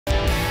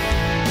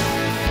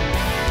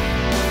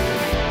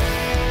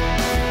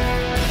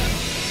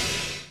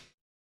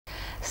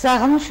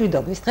საღამოს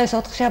 7-ობის დღეს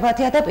 4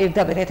 შაბათია და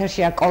პირდაპირ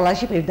ეთერშია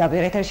კოლაჟი,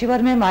 პირდაპირ ეთერში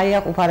ვარ მე მაია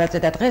ყუფარაძე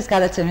და დღეს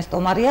გადაცემის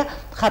სტუმარია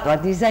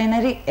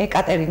მხატვარ-დიზაინერი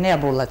ეკატერინე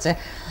აბულაძე.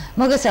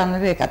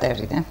 მოგესალმები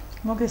ეკატერინე.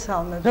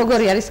 მოგესალმები.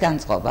 როგორი არის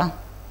განწყობა?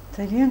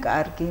 ძალიან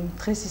კარგი.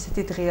 დღეს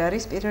ისეთი დღე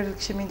არის, პირველ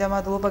რიგში მინდა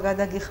მადლობა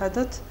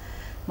გადაგიხადოთ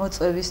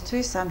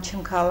მოწვევისთვის ამ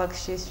ჩემ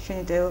ქალაქში,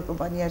 ჩვენი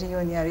ტელეკომპანია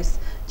Rioni არის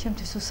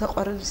ჩემთვის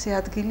უსაყვარლესი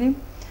ადგილი.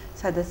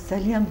 სადაც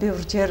ძალიან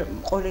ბევრჯერ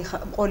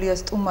მყოლია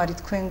სტუმარი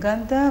თქვენგან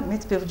და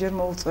მეც ბევრჯერ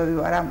მოუწვევი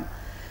ვარ ამ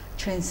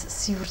ჩვენს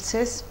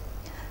სივრცეს.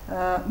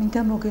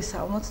 მინდა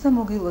მოგესალმოთ და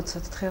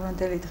მოგილოცოთ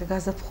დღევანდელი დღე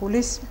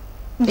გაზაფხულის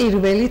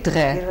პირველი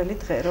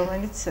დღე,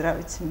 რომელიც რა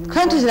ვიცი,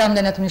 თქვენთვის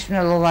რამდენად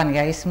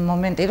მნიშვნელოვანია ის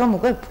მომენტი, რომ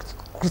უკვე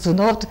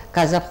გრძნობთ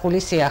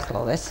გაზაფხულის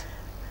სიახლოვეს?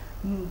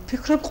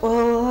 ფიქრობ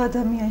ყველა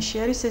ადამიანში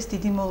არის ეს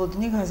დიდი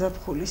მოლოდინი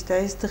გაზაფხულის და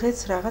ეს დღეც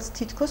რაღაც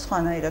თითქოს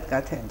სხვანაირად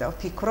გათენდა.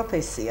 ვფიქრობ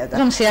ესეა და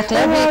რომ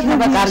სიახლეები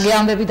იქნება, კარგი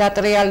ამბები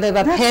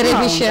დატრიალდება,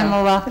 ფერები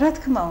შემოვა. რა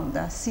თქმა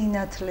უნდა,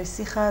 სინათლე,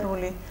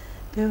 სიხარული,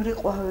 ბევრი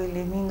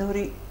ყვავილი,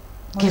 მინორი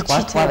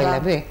გიყვართ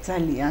ყვავილები?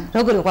 ძალიან.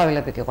 როგორი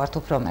ყვავილები გიყვართ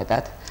უფრო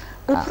მეტად?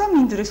 უფრო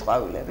მინდვრის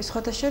ყვავილები.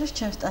 სხვათა შორის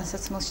ჩემს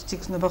ტანსაცმელში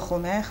ციგზნობა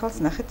ხოლმე.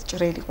 ახალს ნახეთ,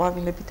 ჭრელი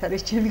ყვავილებით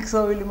არის ჩემი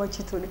ქსოვილი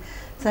მოჩითული.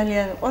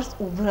 ძალიან მიყვარს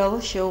უბრალო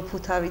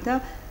შეუფუთავი და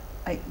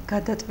აი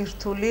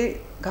გადატვირთული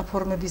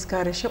გაფორმების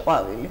გარეშე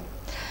ყვავილი.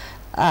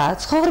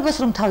 ცხოვრებას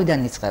რომ თავიდან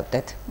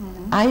იწყებდეთ,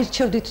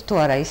 აირჩევდით თუ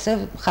არა ისე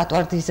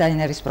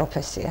მხატვარ-დიზაინერის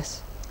პროფესიას?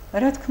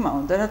 რა თქმა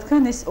უნდა,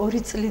 რადგან ეს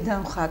 2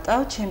 წლიდან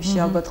ხატავ, ჩემში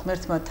ალბათ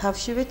ღმერთმა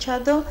თავშივე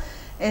ჩადო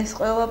ეს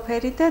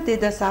ყველაფერი და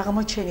დედას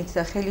აღმოჩენით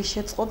და ხელის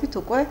შეწყობით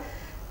უკვე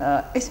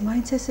ეს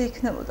მაინც ესე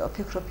იქნებოდა,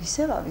 ვფიქრობ,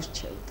 ისევ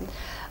ავირჩევდი.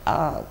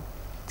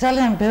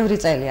 ძალიან ბევრი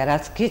წელია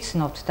რაც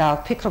გიცნობთ და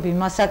ვფიქრობ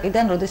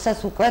იმასაკიდან, როდესაც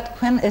უკვე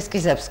თქვენ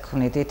ესკიზებს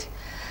გქვნიდით.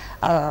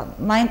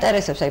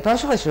 მაინტერესებს, აი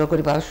ბავშვობაში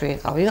როგორი ბავშვი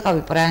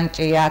იყავი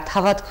პრანჭია,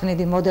 თავად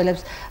გქნიდი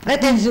მოდელებს,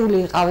 პრეტენზიული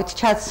იყავით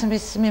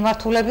ჩაცმის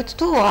მიმართულებით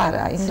თუ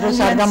არა? იმ დროს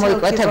არ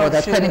გამოიკვეთებოდა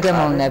თქვენი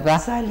გემოვნება?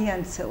 ძალიან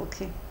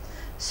ცელკი.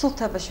 სულ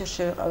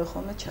თაბაშირში ვიყავი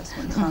ხოლმე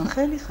ჩასმული, ხან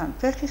ხელი, ხან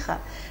ფეხი, ხან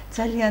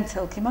ძალიან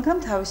ცელკი, მაგრამ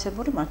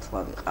თავისებური მართლა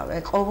ვიყავი.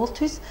 აი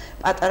ყოველთვის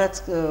პატარაც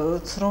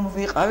რომ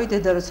ვიყავი,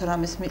 დედა როცა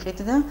რამეს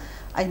მიყიდდა,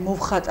 აი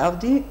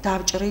მოვხატავდი,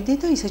 დავჭრიდი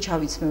და ისე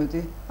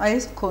ჩავიცმევდი. აი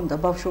ეს მქონდა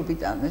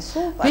ბავშვობიდანვე,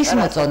 სულ პატარა. ვის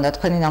მოწონდა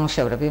თქვენი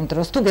ნამუშევრები იმ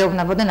დროს? თუ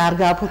გეუბნებოდნენ არ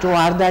გააფუჭო,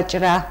 არ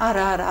დაჭრა?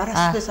 არა,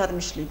 არასოდეს არ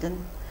მიშლიდნენ.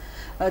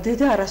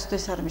 დედა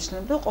არასოდეს არ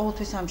მიშლებდა,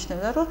 ყოველთვის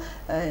ამჩნევდა, რომ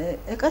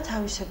ეკა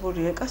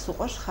თავისებური, ეკას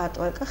უყვარს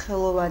ხატვა, ეკა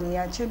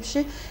ხელოვანია,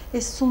 ჩემში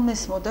ეს სულ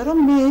მესმოდა, რომ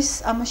მე ეს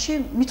ამაში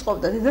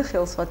მიწყობდა დედა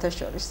ხელს სხვათა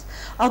შორის.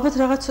 ალბათ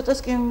რაღაც ცოტას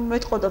კი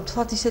მეტყოდა,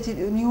 თვალთ ისეთი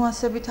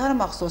ნიუანსებით არ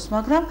მახსოვს,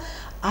 მაგრამ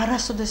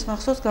არასოდეს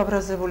მახსოვს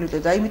გაბრაზებული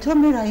დედა, იმით რომ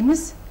მე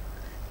რაიმეს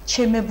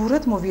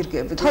ჩემებურად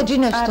მოვირგებდი.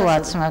 თოჯინებს თუ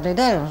აცმავდი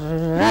და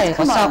რა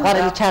იყო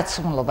საყვარელი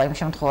ჩაცმულობა იმ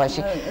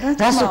შემთხვევაში?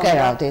 რას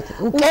უკერავდით?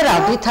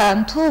 უკერავდით ან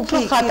თუ უფრო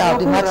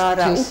ხატავდი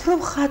მათთვის? უფრო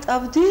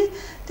ხატავდი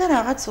და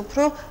რაღაც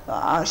უფრო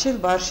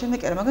შეიძლება არ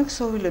შემეკერა, მაგრამ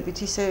ქსოვილებით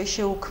ისე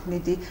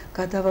შეუქმნიდი,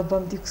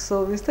 გადავაბამდი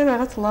ქსოვილს და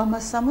რაღაც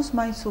ლამასამოს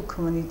მაინც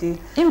უქმნიდი.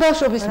 იმ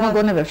ბავშვობის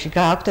მოგონებებში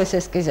გააქვთ ეს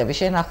ესკიზები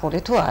შენახული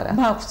თუ არა?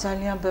 მაქვს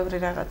ძალიან ბევრი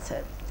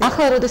რაღაცები.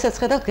 ახლა როდესაც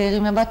ხედავთ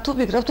გეღიმებად თუ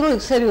ვფიქრობთ, რომ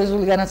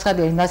სერიოზული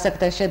განაცხადია იმ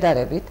ასაკთან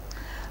შედარებით?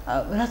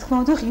 რა თქმა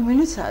უნდა,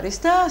 ღიმილიც არის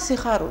და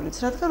სიხარულიც,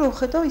 რადგან რომ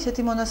ხედავ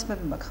ისეთი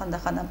მონასმები მაქვს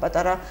ხანდახან ამ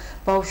პატარა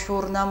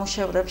ბავშვურ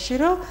ნამუშევრებში,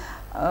 რომ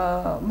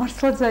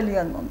მართლა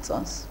ძალიან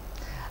მომწონს.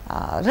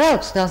 რა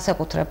აქვს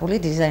განსაკუთრებული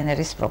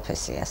დიზაინერის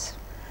პროფესიას?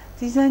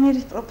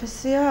 დიზაინერის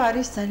პროფესია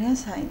არის ძალიან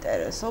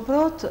საინტერესო.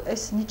 უბრალოდ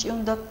ეს ნიჭი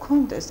უნდა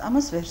გქონდეს,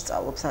 ამას ვერ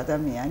სწავლობს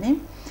ადამიანი.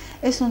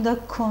 ეს უნდა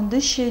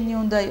გქონდეს, შენი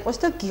უნდა იყოს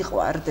და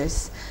გიყვარდეს.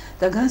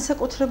 და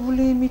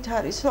განსაკუთრებული იმით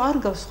არის, რომ არ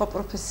გავს სხვა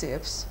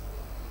პროფესიებს.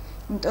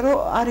 იმიტომ რომ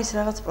არის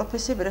რაღაც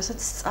პროფესიები, რასაც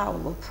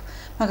სწავლობ,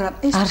 მაგრამ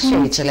ეს არ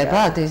შეიძლება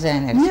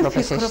დიზაინერის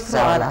პროფესიის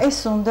სწავლა. ეს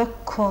უნდა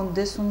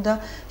გქონდეს, უნდა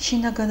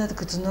შინაგანად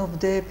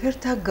გძნობდე,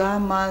 ფერთა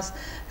გამას,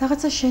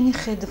 რაღაცა შენი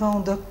ხედვა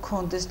უნდა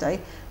გქონდეს და აი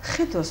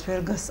ხედვას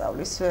ვერ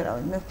გასწავლის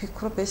ვერავინ. მე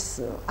ვფიქრობ ეს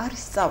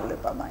არის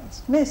სწავლება მაინც.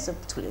 მე ესე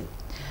ვთვლი.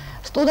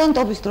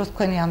 სტუდენტობის დროს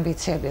თქვენი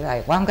ამბიციები რა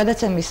იყო? ამ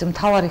გადაცემის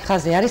მთავარი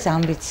ხაზი არის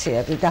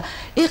ამბიციები და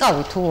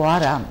იყავი თუ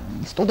არა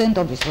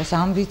სტუდენტობის დროს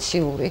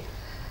ამბიციური?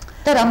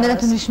 და რამდენად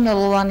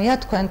მნიშვნელოვანია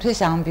თქვენთვის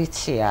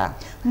ამბიცია?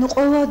 ნუ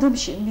ყველა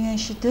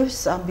ადამიანში დევს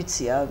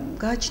ამბიცია,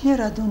 გააჩნია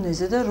რა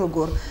დონეზე და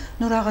როგორ.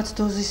 ნუ რაღაც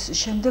დოზის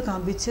შემდეგ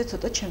ამბიცია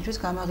ცოტა ჩემთვის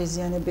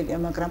გამაღიზიანებელია,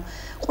 მაგრამ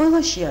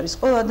ყველაში არის,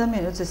 ყველა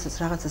ადამიანი როდესაც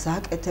რაღაცას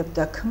აკეთებ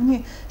და ქმნი,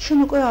 შენ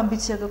უკვე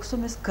ამბიცია გაქვს,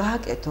 რომ ეს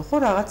გააკეთო, ხო,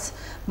 რაღაც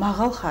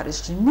მაღალ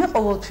ხარისხში. მე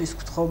ყოველთვის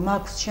ვთხოვ,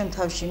 მაქვს ჩემ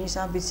თავში იმის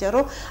ამბიცია,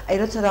 რომ აი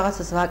როცა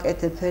რაღაცას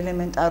ვაკეთებ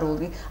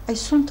ელემენტარული, აი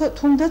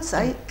თუნდაც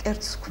აი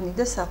კერძს ვქმნი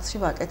და სახლში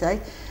ვაკეთე, აი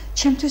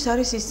ჩემთვის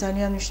არის ის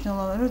ძალიან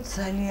მნიშვნელოვანი, რომ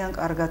ძალიან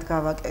კარგად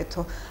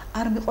გავაკეთო.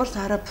 არ მიყვარს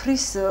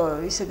არაფრის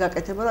ისე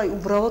გაკეთება, რომ აი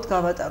უბრალოდ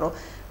გავატარო.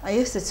 აი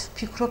ესეც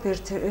ფიქრობ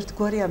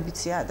ერთგვარი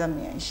ამბიცია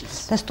ადამიანში.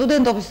 და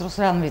სტუდენტობის დროს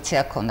რა ამბიცია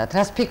გქონდათ?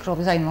 რას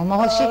ფიქრობთ აი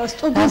მომავალში?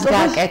 რას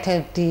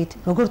გაკეთებდით?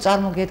 როგორ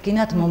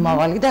წარმოგედგინათ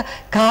მომავალი და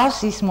გავს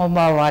ის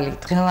მომავალი,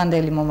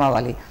 დღევანდელი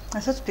მომავალი?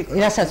 რასაც ფიქრობ.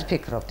 რასაც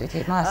ფიქრობდით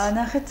იმას?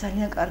 ნახეთ,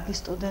 ძალიან კარგი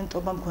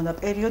სტუდენტობა მქონდა,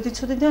 პერიოდი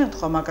ცუდი და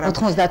ეთქვა, მაგრამ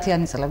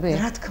 90-იანი წლები?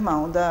 რა თქმა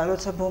უნდა,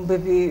 როცა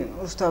ბომბები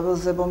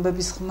რუსთაველზე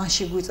ბომბების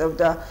ხმაში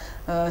გვიწევდა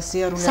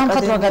სიარული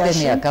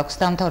აკადემია გაქვს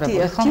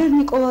დამთავრებული, ხო? ჯერ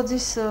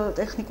ნიკოლაძის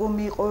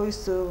ტექნიკუმი იყო ის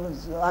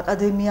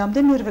აკადემიამდე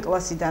მერვე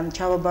კლასიდან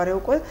ჩავაბარე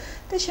უკვე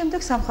და შემდეგ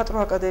სამხატვრო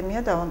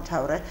აკადემია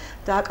დავამთავრე.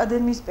 და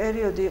აკადემიის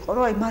პერიოდი იყო,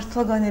 რომ აი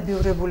მართლა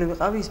განებივრებული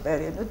ვიყავი ის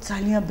პერიოდი.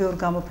 ძალიან ბევრ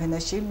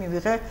გამოფენაში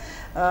მივიღე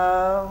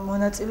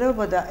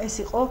მონაწილეობა და ეს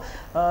იყო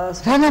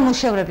რა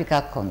ნამუშევრები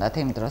გაგქონდათ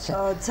იმ დროს?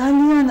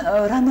 ძალიან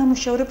რა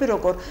ნამუშევრები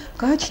როგორ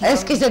გააჩნია?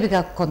 ესკიზები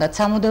გაგქონდათ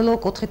სამოდელო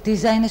კუთხით,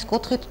 დიზაინის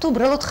კუთხით თუ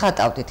უბრალოდ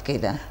ხატავდით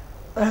კიდე?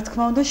 რა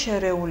თქმა უნდა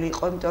შერეული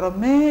იყო, იმიტომ რომ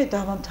მე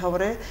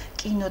დავამთავრე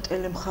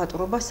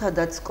კინოტელემხატვრობა,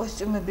 სადაც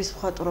კოსტიუმების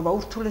მხატვრობა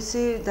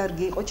ურთულესი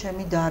დარგი იყო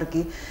ჩემი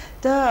დარგი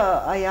და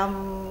აი ამ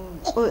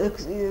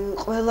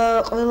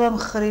ყველა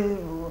მხრივ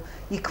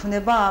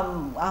იქმნება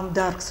ამ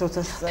დარგს,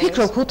 როცა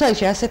ფიქრობ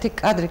ქუთაისში ასეთი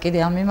კადრი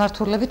კიდე ამ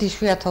მიმართულებით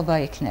იშვიათობა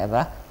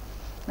იქნება.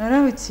 რა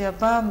ვიცი,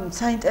 აბა,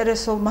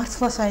 საინტერესო,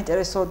 მართლა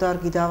საინტერესო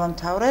დარგი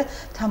დავამთავრე,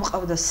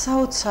 თამყავდა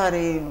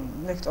საოცარი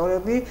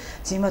ლექტორები,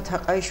 ძიმა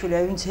თაყაიშვილი,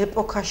 აი ვინც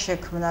ეპოქა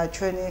შექმნა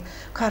ჩვენი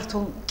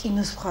ქართულ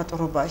კინოს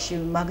მხატვრობაში,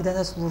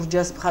 მაგდანას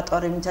ლურჯას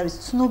მხატვარი, ვინც არის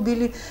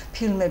ცნობილი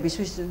ფილმების,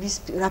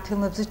 რა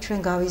ფილმებზე ჩვენ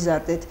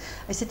გავიზარდეთ.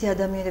 ესეთი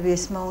ადამიანები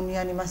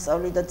ესმაუნიანი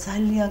მასწავლი და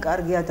ძალიან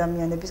კარგი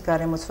ადამიანების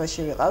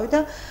გარემოცვაში ვიყავი და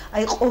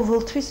აი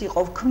ყოველთვის იყო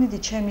ვქმნიდი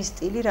ჩემი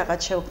სტილი, რაღაც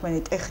შევქმენი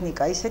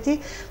ტექნიკა, ისეთი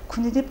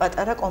ვქმნიდი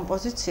პატარა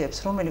კომპოზიციებს,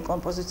 რომელი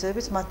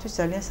კომპოზიციებიც მათთვის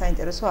ძალიან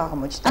საინტერესო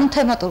აღმოჩნდა. ამ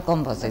თემატურ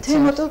კომპოზიციებს.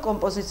 თემატურ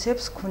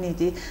კომპოზიციებს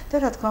ვქმნიდი და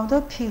რა თქმა უნდა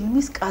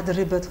ფილმის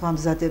კადრებად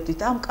ვამზადებდით.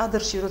 ამ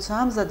კადრში როცა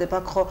ამზადებ,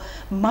 აქ ხო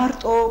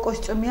მარტო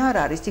კოსტიუმი არ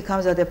არის, იქ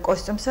ამზადებ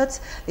კოსტიუმსაც,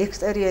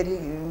 ექსტერიერი,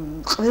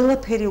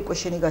 ყველაფერი უკვე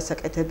შენი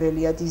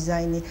გასაკეთებელია,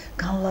 დიზაინი,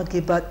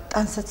 განლაგება,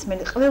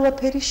 ტანსაცმელი,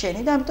 ყველაფერი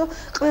შენი და ამიტომ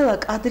ყველა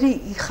კადრი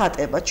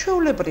იხატება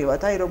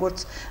ჩვეულებრივად, აი როგორც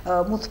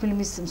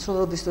მულტფილმის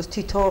მსვლელობის დროს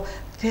თითო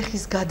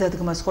ფეხის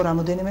გადადგმას ხო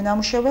რამოდენიმე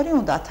ნამუშევარი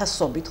უნდა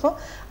ათასობით, ხო?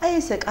 აი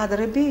ესე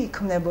კადრები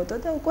იქმნებოდა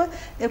და უკვე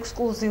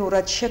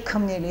ექსკლუზიურად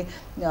შექმნილი,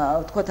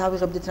 თქვა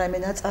ავიღებდით რაიმე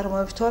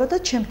ნაწარმოებს თუ არა და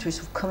ჩემთვის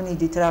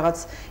ვქმნიდით რაღაც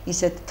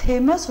ისეთ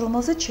თემას,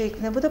 რომელზეც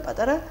შეიქმნებოდა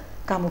პატარა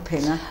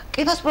გამოფენა.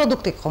 კინოს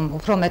პროდუქტი ხომ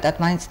უფრო მეტად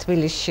მაინც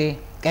თბილისში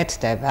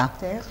კეთდება.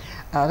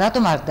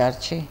 რატომ არ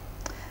დარჩი?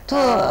 თუ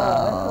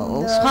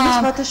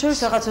სხვათა შორის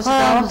რაღაცას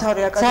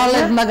დავამთავრე აკადემია.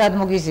 ძალებმა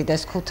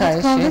გადმოგიზიდეს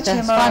ქუთაისში და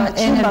სხვა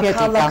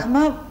ენერგეტიკა.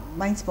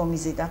 მაინც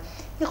მომიზიდა.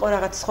 იყო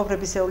რაღაც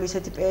ცხოვრებისეული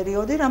ისეთი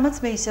პერიოდი, რამაც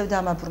მე ისევ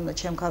დამაბრუნა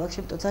ჩემ ქალაქში,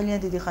 იმიტომ ძალიან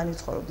დიდი ხანი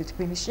ვცხოვრობდი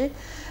თბილისში.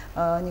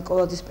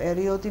 ნიკოლაძის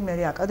პერიოდი, მე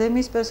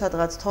აკადემიის პერიოდი,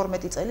 სადღაც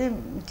 12 წელი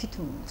იქით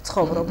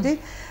ვცხოვრობდი.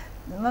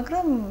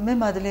 მაგრამ მე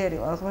მადლიერი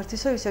ვარ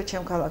ღმერთისა, ისევ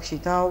ჩემ ქალაქში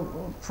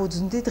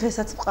დავფუძნდი.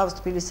 დღესაც მყავს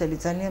თბილისელი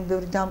ძალიან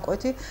ბევრი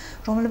დამკვეთი,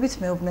 რომლებიც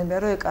მეუბნებიან,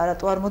 რომ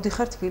ეკარატო არ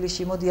მოდიხარ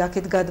თბილისში, მოდი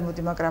აქეთ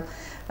გადმოდი, მაგრამ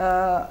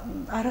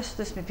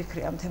არასოდეს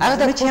მიფიქრე ამ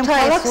თემაზე. მე ჩემ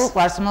ქალაქს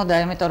უყვარს მოდა,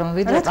 იმიტომ რომ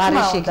ვიდრე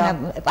პარიზში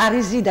იქნება,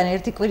 პარიზიდან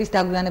ერთი კვირის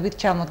დაგვიანებით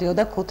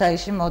ჩამოდიოდა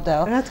ქუთაისში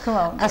მოდაო. რა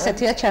თქმა უნდა.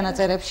 ასეთია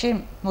ჩანაწერებში,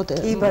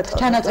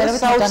 ჩანაწერები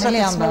მოდანი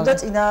ამბავ. და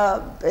წინა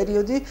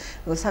პერიოდი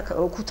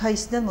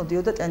ქუთაისიდან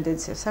მოდიოდა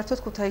ტენდენცია. საერთოდ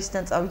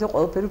ქუთაისიდან წავიდა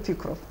ყველაფერი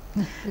ვფიქრობ.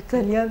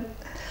 ძალიან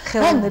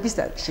ხელოვნების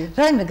დარგში.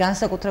 რაიმე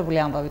განსაკუთრებული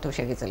ამბავი თუ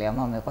შეგიძლია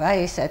მომეყვა, აი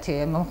ესეთი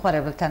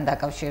მომხმარებელთან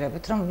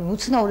დაკავშირებით, რომ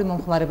უცნაური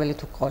მომხმარებელი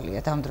თუ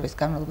გყოლიათ ამ დროის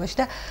განმავლობაში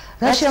და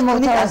რა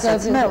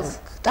შემოთავაზებელს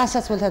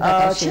ტანსაცმელთან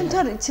დაკავშირებით.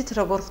 ჩემთან იცით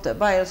როგორ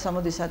ხდება, აი როცა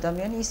მოდის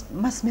ადამიანი,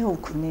 მას მე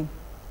ვუქმნი.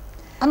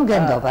 ანუ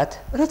გენდობათ.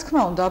 რა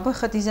თქმა უნდა, აბა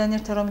ხა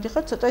დიზაინერთან რომ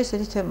მიდიხარ, ცოტა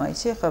ისეთი თემა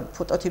იცი, ხა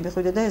ფოტოთი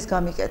მიხვიდე და ეს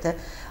გამიკეთე.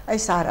 აი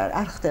ეს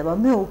არ ხდება,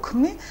 მე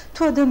ვუქმნი,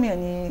 თუ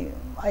ადამიანი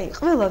აი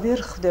ყველა ვერ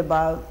ხდება,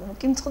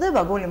 კი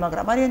მწყდება გული,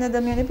 მაგრამ არიან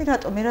ადამიანები,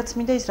 რატომ მე რაც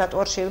მინდა ის რატო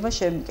არ შეიძლება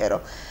შემიკერო.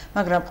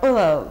 მაგრამ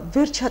ყველა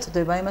ვერ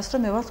ჩაწდება იმას,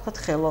 რომ მე ვარ თქვა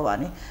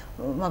ხელოვანი.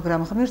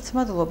 მაგრამ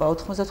ღმერთმადლობა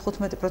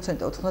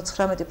 95%,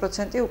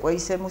 99% უკვე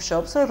ისე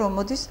მუშაობს, რომ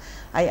მოდის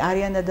აი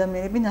არიან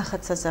ადამიანები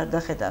ნახატსაც არ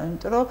დახედავენ,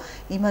 იმიტომ რომ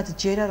იმათ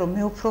ჯერა რომ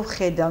მე უფრო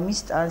ვხედავ მის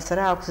სტილს,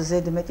 რა აქვს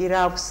ზედმეტი, რა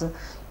აქვს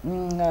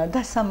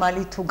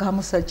დასამალი თუ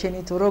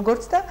გამოსაჩენი თუ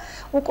როგორც და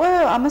უკვე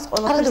ამას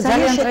ყველაფერს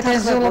ძალიან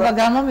პრეტენზიულობა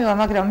გამომივა,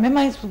 მაგრამ მე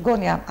მაინც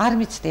მგონია არ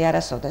მიცდი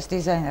არასოდეს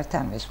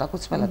დიზაინერთან მისვლა,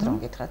 უცბელად რომ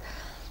გითხრათ.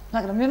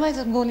 მაგრამ მე მაინც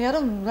მგონია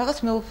რომ რაღაც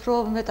მე უფრო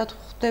მეტად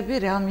ხვდები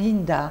რა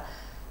მინდა.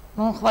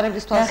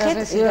 მომხმარებლის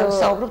თვალსაზრისით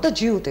ვსაუბრობ და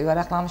ჯიუტი ვარ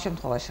ახლა ამ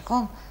შემთხვევაში, ხო?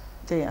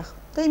 დიახ.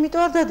 და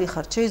იმიტომ არ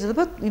დადიხართ,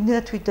 შეიძლება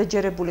იმდენად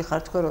თვითდაჯერებული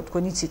ხართ თქვენ რომ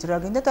თქვენ იცით რა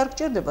გინდათ, არ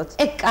გჭირდებათ.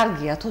 ეგ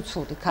კარგია თუ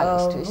ცუდი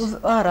ქალისთვის.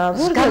 არა,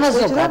 ვერ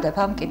გამაზოგადებ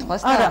ამ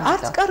კითხვას და არა,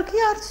 არც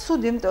კარგია, არც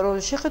ცუდი, იმიტომ რომ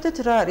შეხედეთ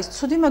რა არის.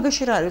 ცუდი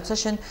მაგაში რა არის, როცა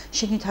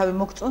შენი თავი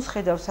მოგწონს,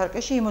 ხედავ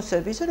სარკეში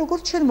იმოსები, ისე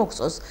როგორც შენ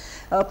მოგწონს.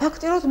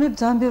 ფაქტიურად მე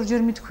ძალიან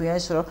ბევრჯერ მithქვია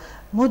ეს, რომ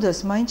მოდას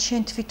მაინც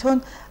შენ თვითონ,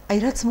 აი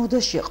რაც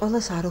მოდაშია,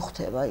 ყველას არ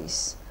ხვდება ის.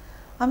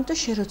 ამიტომ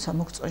შე როცა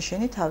მოგწონ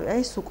შენი თავი, აი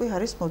ეს უკვე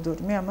არის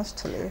მოდური, მე ამას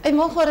ვთვლი. აი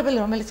მომხმარებელი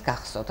რომელიც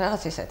გახსოვთ,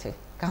 რაღაც ისეთი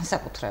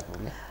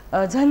განსაკუთრებული.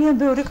 ძალიან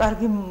ბევრი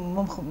კარგი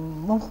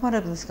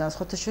მომხმარებლისგან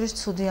ხოთაშორის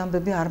ცუდი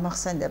ამბები არ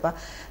მახსენდება.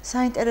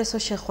 საინტერესო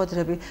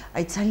შეხვედრები,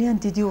 აი ძალიან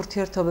დიდი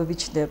ურთიერთობები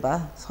ჩნდება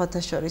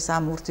ხოთაშორის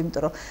ამ ურთ,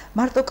 იმიტომ რომ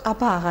მარტო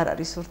კაბა აღარ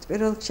არის ურთ,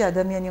 პირველ რიგში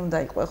ადამიანი უნდა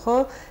იყოს, ხო?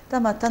 და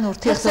მათთან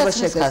ურთიერთობა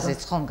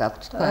შეგეძლო. ხომ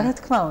გაქვთ თქვენ? რა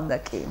თქმა უნდა,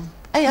 კი.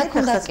 აი აქ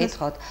უნდა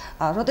გკითხოთ,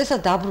 როდესაც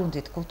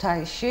დაბრუნდით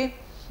ქუთაისში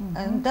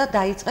და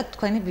დაიწყეთ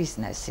თქვენი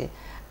ბიზნესი.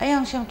 აი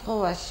ამ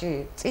შემთხვევაში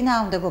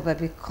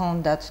წინააღმდეგობები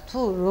გქონდათ თუ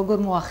როგორ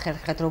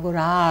მოახერხეთ, როგორ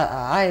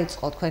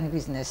აეწყო თქვენი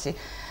ბიზნესი?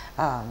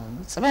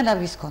 წმენა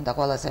ვის ქონდა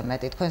ყველაზე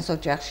მეტი თქვენს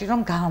ოჯახში, რომ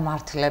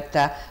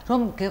გამართლებდა, რომ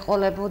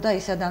გეყოლებოდა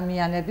ის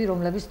ადამიანები,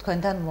 რომლებიც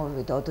თქვენთან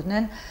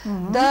მოვიდოდნენ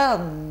და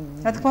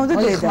რა თქმა უნდა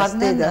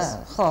დედას.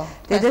 ხო,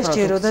 დედას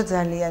ჯეროდა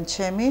ძალიან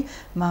ჩემი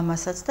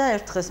მამასაც და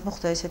ერთ დღეს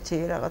მოხდა ესეთი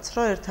რაღაც,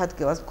 რომ ერთ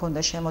ადგილას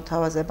მქონდა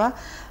შემოთავაზება,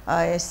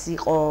 ეს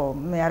იყო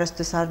მე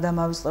არასდროს არ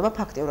დამავიწყება,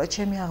 ფაქტიურად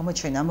ჩემი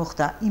აღმოჩენა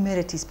მოხდა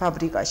იმერეთის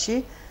ფაბრიკაში.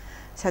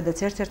 სადაც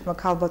ერთ-ერთმა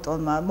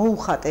ქალბატონმა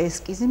მოუხატა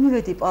ესკიზი,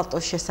 მივედი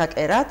პალტოს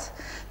შესაკერად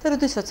და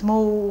როდესაც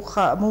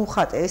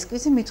მოუხატა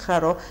ესკიზი, მითხრა,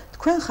 რომ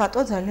თქვენ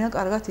ხატვა ძალიან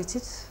კარგად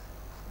იცით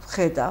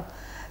ხედავ.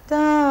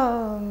 და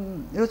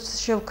როცა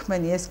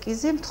შევქმენი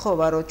ესკიზი,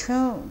 მთხოვა, რომ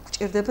ჩვენ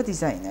გვჭირდება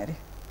დიზაინერი.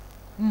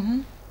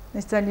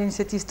 ეს ძალიან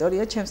ისეთი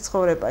ისტორია ჩემს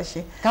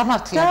ცხოვრებაში.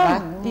 გამართლება,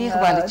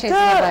 იღბალი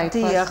შეიძლება ითქვას.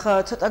 დიახ,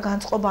 ცოტა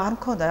განწყობა არ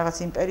მქონდა რაღაც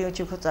იმ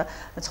პერიოდში, ხოცა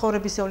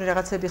ცხოვრებისეული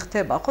რაღაცები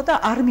ხდება, ხო და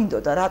არ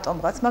მინდოდა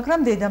რატომღაც, მაგრამ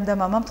დედამ და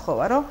მამამ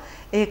თხოვა, რომ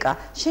ეკა,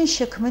 შენ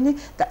შექმენი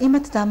და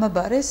იმათ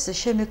დამაბარეს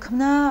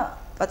შემექმნა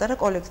პატარა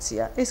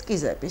კოლექცია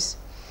ესკიზების.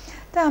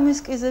 და ამ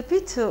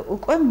ესკიზებით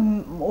უკვე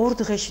 2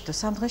 დღეში თუ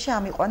 3 დღეში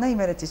ამიყვანა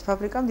იმერეთის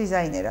ფაბრიკამ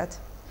დიზაინერად.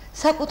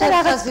 საკუთარ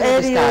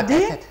ხაზიერების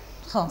დააკეთეთ.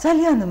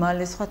 ძალიან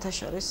მალე სხვათა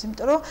შორის,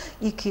 იმიტომ რომ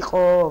იქ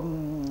იყო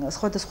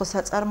სხვადასხვა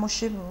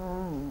საწარმოში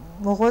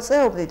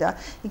მოღვაწეობდი და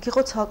იქ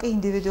იყო ცალკე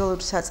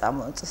ინდივიდუალური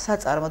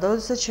საწარმო და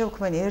როდესაც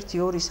შევქმენი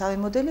 1-2-3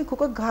 მოდელი, იქ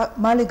უკვე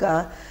მალე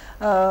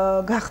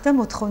გახდა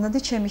მოთხოვნადი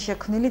ჩემი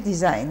შექმნილი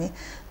დიზაინი.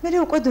 მე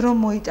უკვე დრო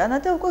მოიტანა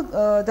და უკვე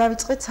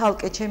დავიწყე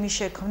ცალკე ჩემი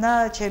შექმნა,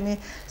 ჩემი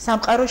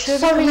სამყარო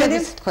შევქმნილი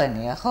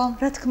თქვენია, ხო?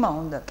 რა თქმა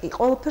უნდა, კი,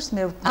 ყველაფერს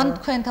მე ან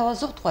თქვენ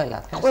თავაზობთ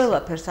ყველაფერს?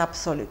 ყველაფერს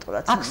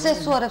აბსოლუტურად.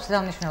 აქსესუარებს რა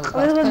მნიშვნელობა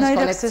აქვს თქვენს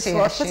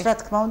კოლექციაში? რა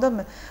თქმა უნდა,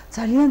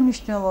 ძალიან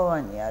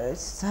მნიშვნელოვანი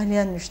არის,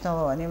 ძალიან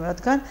მნიშვნელოვანი,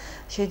 რადგან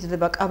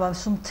შეიძლება კაბამ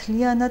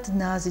სუმთლიანად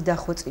ნაზი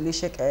დახვეწილი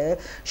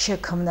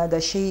შექმნა და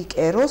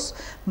შეიკეროს,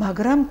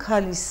 მაგრამ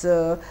ქალის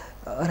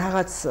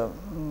რაღაც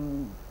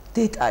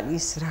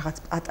დეტალის, რაღაც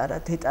პატარა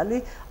დეტალი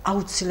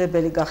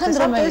აუცილებელი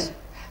გახდეს.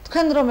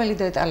 თქვენ რომელი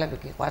დეტალები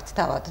გიყვართ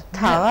თავად?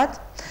 თავად?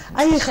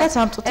 აი ეხლაც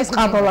ამ წუთის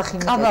ყაბალახი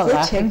მეკეთე,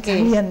 ჩემ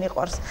ძალიან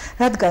მიყვარს,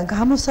 რადგან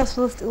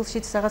გამოსასვლელ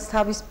სტილშიც რაღაც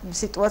თავის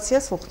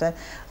სიტუაციას ვუხდენ.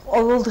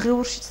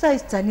 ყოველდღიურშიც და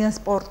ის ძალიან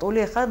სპორტული,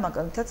 ეხლა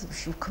მაგალითად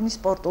ვქმნის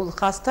სპორტულ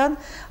ხასთან,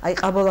 აი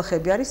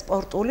ყაბალახები არის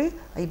სპორტული,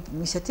 აი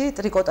ისეთი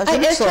ტრიკოტაჟული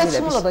ფსონილების. აი ეს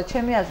შეცვლილობა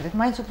ჩემი აზრით,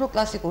 მაინც უფრო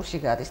კლასიკურში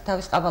გადის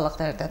თავის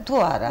ყაბალახთან ერთად, თუ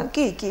არა?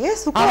 კი,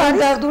 ეს უკვე არის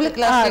ავანგარდული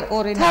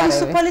კლასიკური ნარევი.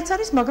 თავისუფალიც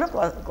არის, მაგრამ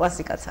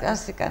კლასიკაც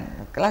არის.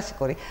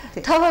 კლასიკური.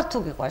 თავად თუ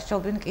გიყვარს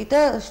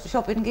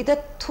შოპინგი და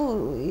თუ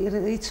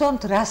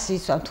იცვამთ, რას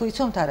იცვამთ, თუ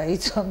იცვამთ არა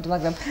იცვამთ,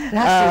 მაგრამ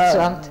რას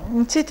იცვამთ?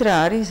 იცით რა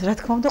არის, რა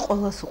თქმა უნდა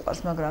ყველას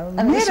უყვარს, მაგრამ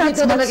მე რაც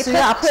მაქვს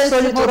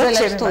აბსოლუტურად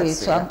თუ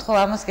იცვამთ, ხო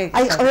ამას გეკითხა.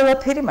 აი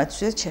ყველაფერი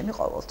მაცვია ჩემი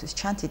ყოველთვის,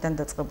 ჩანთიდან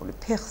დაწყებული,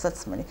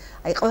 ფეხსაცმელი,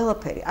 აი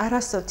ყველაფერი,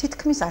 არასდროს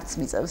თითქმის არც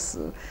მიწევს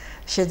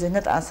შეძენა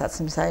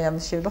ტანსაცმლის, აი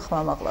ამის შეიძლება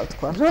ხმამაღლა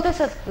თქვა.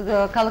 როდესაც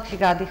ქალაქში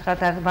გადიხართ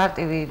და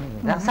მარტივი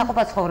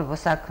საყოფაცხოვრებო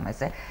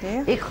საქმეზე,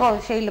 იქ ხო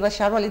შეიძლება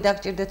შარვალი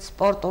დაგჭირდეთ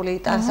სპორტული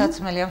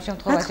ტანსაცმელი ამ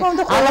შემთხვევაში.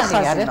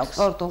 ალახაზი არის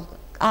სპორტულ.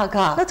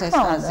 გააქვს ეს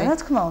ხაზი. რა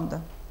თქმა უნდა.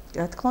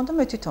 რა თქმა უნდა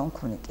მე თვითონ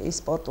ვქვნი კი ის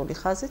სპორტული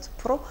ხაზით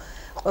უფრო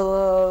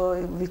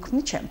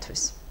ვიქმნი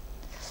ჩემთვის.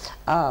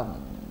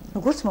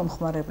 როგორც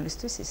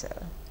მომხმარებლისთვის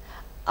ისევე.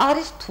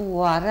 არის თუ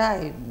არა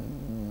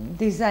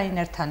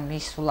დიზაინერთან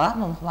მისვლა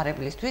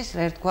მომხმარებლისთვის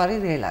ერთგვარი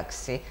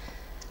რელაქსი?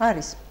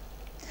 არის.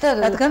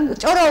 რადგან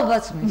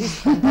ჭორაობაც მიდის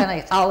თან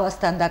აი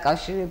ყავასთან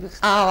დაკავშირებით,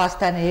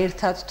 ყავასთან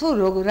ერთად თუ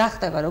რა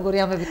ხდება, როგორი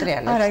ამები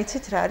ტრიალებს? არა,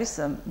 იცით რა არის?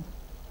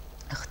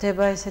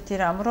 ხდება ესეთი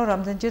რამ, რომ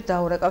რამდენჯერ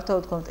დაურეკავთ და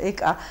ვთქვათ,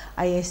 ეკა,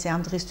 აი ესე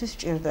ამ დღისთვის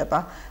ვჭირდება.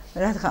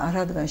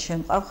 რადგან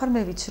შემყავ ხარ,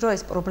 მე ვიცი, რომ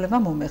ეს პრობლემა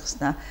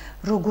მომეხსნა.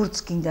 როგორც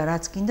გინდა,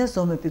 რაც გინდა,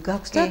 ზომები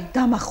გაქვს და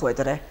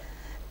დამახვედრე.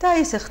 და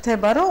ისე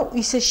ხდება, რომ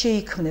ისე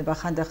შეიქმნება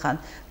ხანდახან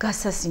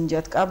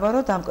გასასინჯად კაბა,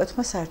 რომ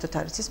დამკვეთმა საერთოდ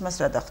არ იცის მას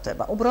რა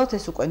დახვდება. უბრალოდ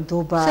ეს უკვე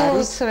ნდობა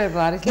არის. საოცრება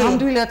არის.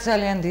 ნამდვილად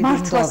ძალიან დიდი ნდობა.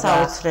 მართლა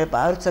საოცრება,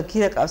 როცა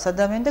გირეკავს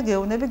ადამიანი და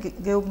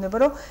გეუბნება,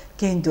 რომ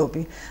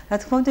გენდობი. რა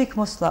თქმა უნდა, იქ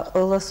მოსვლა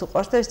ყველას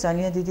უყვარს და ეს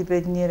ძალიან დიდი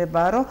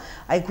ბედნიერებაა, რომ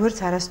აი გვერდს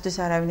არასოდეს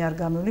არავინ არ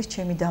გამივლის,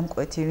 ჩემი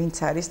დამკვეთი ვინც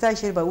არის და აი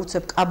შეიძლება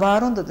უცებ კაბა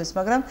არ უნდადეს,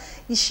 მაგრამ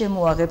ის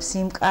შემოაღებს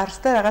იმ კარს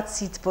და რაღაც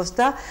სითბოს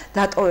და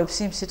დატოვებს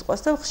იმ სიტყვას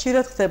და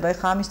ხშირად ხდება.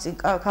 ეხლა ამის წინ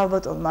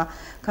ქალბატონმა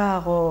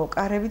გააღო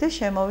კარები და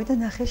შემოვიდა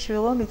ნახე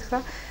შვილო მითხრა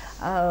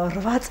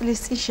 8 წლის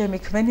წინ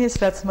შემიქმენი ეს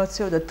რაც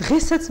მოციოდა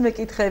დღესაც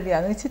მეკითხები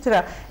ანუ იცით რა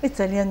ეს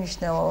ძალიან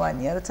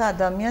მნიშვნელოვანია როცა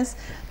ადამიანს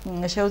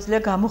შეუძლია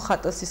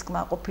გამოხატოს ის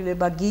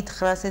კმაყოფილება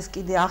გითხრას ეს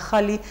კიდე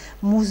ახალი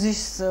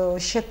მუზის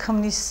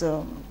შექმნის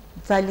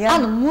ძალიან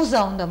ანუ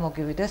მუზა უნდა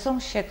მოგივიდეს რომ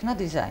შექმნა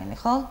დიზაინი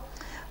ხო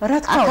რა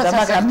თქმა უნდა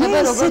მაგრამ მე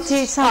ისეთი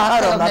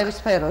სამყარო მაქვს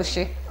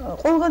სფეროში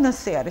ყველგან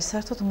ასე არის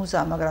საერთოდ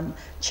მუზა მაგრამ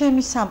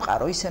ჩემი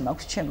სამყარო ისე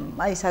მაქვს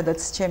აი სადაც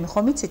ჩემი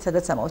ხომ იცით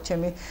სადაც ამაქვს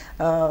ჩემი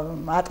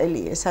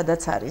ატელიე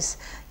სადაც არის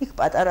იქ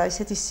პატარა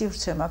ისეთი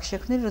სივრცე მაქვს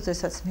შექმნილი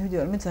როდესაც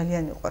მივდივარ მე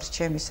ძალიან მიყვარს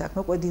ჩემი საქმე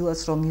უკვე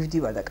დილას რომ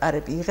მივდივარ და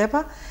კარები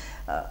იღება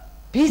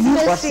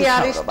ბიზნესი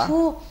არის თუ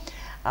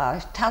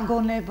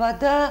თაგონება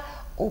და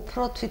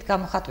უფრო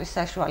თვითგამოხატვის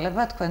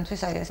საშუალება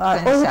თქვენთვის აი ეს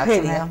თქვენი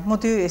საქმე.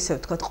 მოდი ესე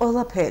ვთქვათ,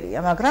 ყველაფერია,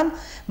 მაგრამ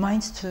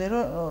მაინც თვლი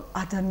რომ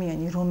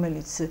ადამიანი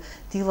რომელიც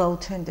დილა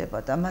უთენდება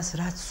და მას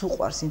რაც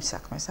უყვარს იმ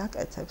საქმეს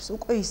აკეთებს,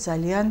 უკვე ის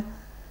ძალიან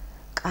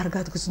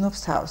კარგად გზნობს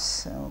თავს.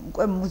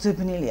 უკვე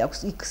მუძებნილი აქვს.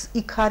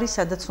 იქ არის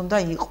სადაც უნდა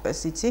იყოს,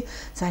 იცი?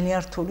 ძალიან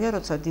რთულია,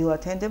 როცა დილა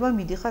თენდება,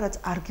 მიდიხარ, რაც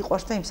არ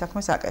გიყვარს და იმ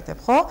საქმეს აკეთებ,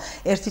 ხო?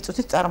 ერთი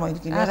წუთით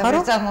წარმოიდგინე,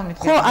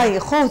 ხო, აი,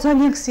 ხო,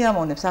 ძალიან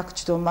სიამოვნებს აქ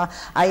ჯდომა,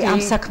 აი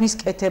ამ საქმის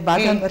კეთება,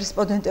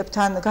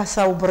 რესპონდენტებთან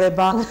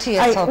გასაუბრება,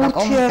 აი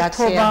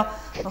კომუნიკაცია.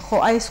 ხო,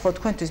 აი ეს ხო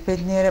თქვენთვის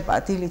ბედნიერება,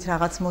 დილით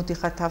რაღაც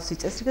მოდიხარ თავს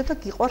იწესრიგებ და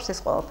გიყვარს ეს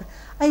ყველაფერი.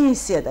 აი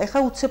ესეა და ეხლა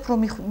უცებ რომ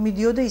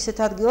მიდიოდე ისეთ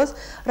ადგილას,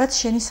 რაც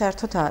შენი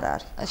საერთოდ არ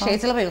არის.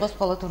 შეიძლება იყოს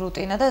მხოლოდ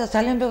რუტინა და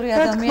ძალიან ბევრი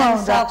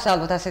ადამიანს აქვს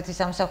ალბათ ასეთი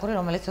სამსახური,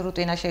 რომელიც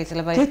რუტინა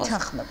შეიძლება იყოს.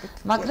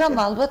 მაგრამ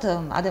ალბათ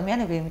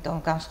ადამიანები იმიტომ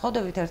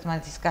განსხვავდებით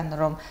ერთმანეთისგან,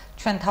 რომ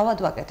ჩვენ თავად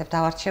ვაკეთებთ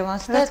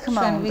ავარჩევანს და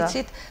ჩვენ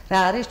ვიცით რა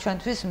არის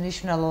ჩვენთვის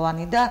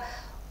მნიშვნელოვანი და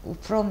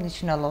უფრო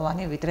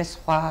მნიშვნელოვანი ვიდრე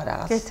სხვა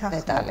რაღაც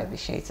დეტალები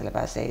შეიძლება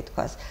ასე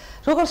ითქვას.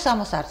 როგორ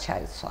სამოს არ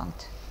ჩაიცვამთ?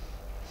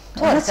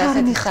 რაც არ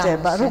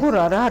მიხდება, როგორ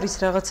არა არის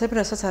რაღაცები,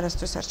 რასაც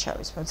არასდროს არ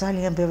ჩავიცვამ.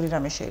 ძალიან ბევრი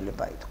რამე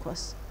შეიძლება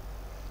ითქვას.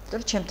 იმიტომ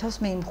რომ ჩემ თავს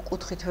მე იმ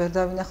კუთხით ვერ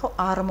დავინახავ,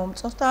 არ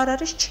მომწონს და არ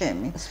არის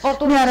ჩემი.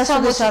 სპორტული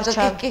არასოდეს არ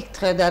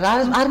ჩავკითხე და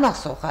არ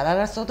მახსოვ ხარ,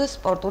 არასოდეს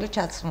სპორტული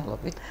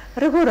ჩაცმულობით.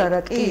 როგორ არა,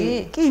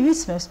 კი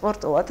ვიცმევ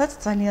სპორტულათაც,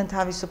 ძალიან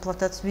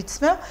თავისუფლადაც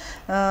ვიცმევ,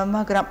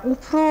 მაგრამ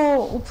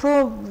უფრო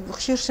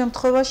ხშირ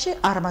შემთხვევაში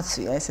არ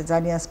მაცვია ესე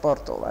ძალიან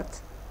სპორტულად.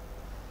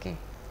 კი.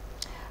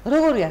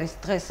 როგორი არის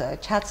დღეს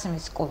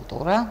ჩაცმის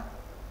კულტურა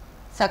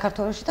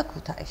საქართველოში და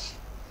ქუთაისში?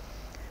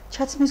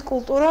 ჩაცმის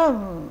კულტურა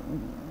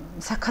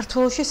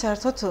საქართველოში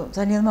საერთოდ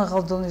ძალიან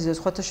მაღალ დონეზე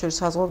სხვათა შორის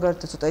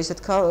საზღვარგარეთ ცოტა ისეთ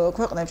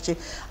ქვეყნებში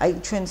აი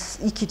ჩვენ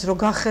იქით რო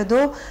გახედო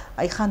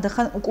აი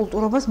ხანდახან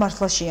უკულტურობას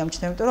მართლა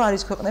შეამჩნევ იმიტომ რომ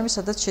არის ქვეყნები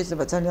სადაც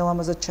შეიძლება ძალიან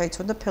ლამაზად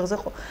ჩაიცვან და ფეხზე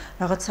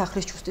რაღაც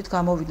სახლის ჭუსტით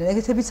გამოვიდნენ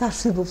ეგეთებიც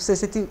არსებობს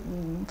ესეთი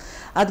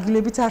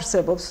ადგილებიც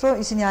არსებობს რომ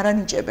ისინი არ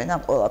ანიჭებენ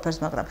ამ ყველაფერს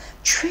მაგრამ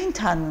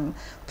ჩვენთან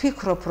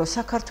ვფიქრობ რომ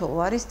საქართველო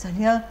არის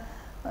ძალიან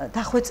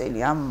დახვეწილი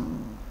ამ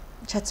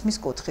ჩაცმის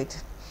კუთხით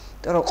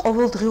იმიტომ რომ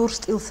ყოველდღიურ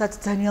სტილსაც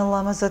ძალიან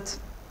ლამაზად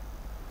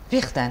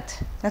ვიხდანთ.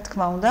 რა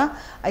თქმა უნდა,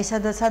 აი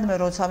სადმე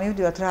როცა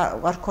მივდივართ რა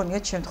არ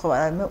ქონიათ შემთხვევა,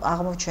 მე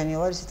აღმოჩენილი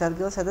ვარ ისეთ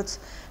ადგილას, სადაც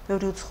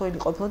ბევრი უცხოელი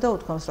ყოფილა და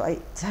უთქვამს, რომ აი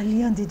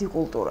ძალიან დიდი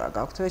კულტურა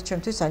გაქვთ, ეს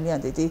ჩემთვის ძალიან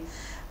დიდი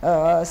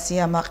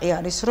სიამაყე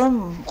არის, რომ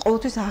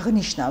ყოველთვის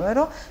აღნიშნავენ,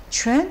 რომ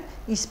ჩვენ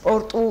ის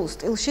სპორტულ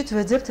სტილშიც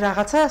ვეძებთ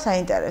რაღაცა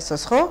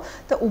საინტერესოს, ხო?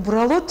 და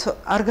უბრალოდ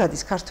არ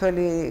გადის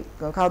ქართველი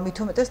მით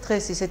უმეტეს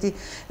დღეს ისეთი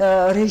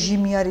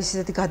რეჟიმი არის,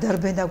 ისეთი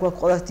გადარბენა გვაქვს,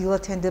 ყოველას დილა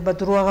თენდება,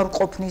 დრო აღარ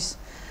ყოფნის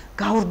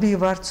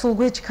გავრბივარ, სულ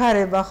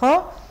გვეჩქარება, ხო?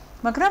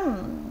 მაგრამ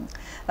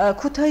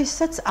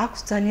ქუთაისაც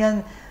აქვს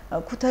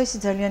ქუთაისი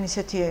ძალიან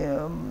ისეთი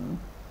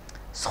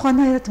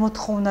სხვანაირად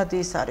მოთხოვნადი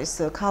ის არის,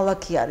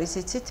 ქალაქი არის,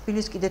 იცით,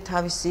 თბილისს კიდე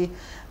თავისი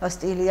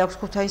სტილი აქვს,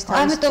 ქუთაისს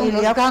თავისი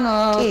სტილი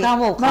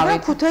აქვს. მაგრამ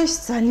ქუთაისს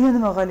ძალიან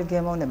მაღალი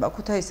გემოვნება,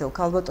 ქუთაისელ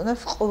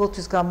ქალბატონებს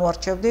ყოველთვის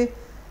გამოარჩევდი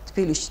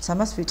თბილისშიც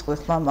ამას ვიტყვი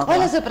ხმამაღლა.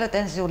 ყველაზე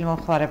პრეტენზიული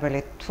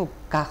მომხმარებელი თუ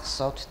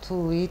გახსოვთ, თუ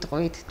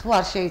იტყვით, თუ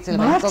არ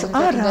შეიძლება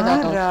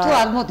თუ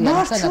არ მოდიან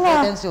ესენა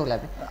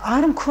პრეტენზიულები.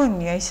 არ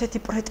მქონია ისეთი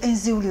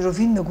პრეტენზიული, რომ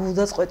ვინმე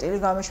გულდაწყვეტილი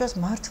გამეშვას,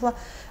 მართლა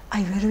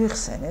აი ვერ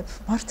ვიხსენებ,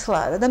 მართლა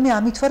არა და მე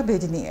ამით ვარ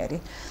ბედნიერი.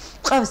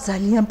 მყავს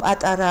ძალიან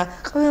პატარა,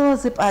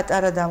 ყველაზე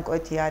პატარა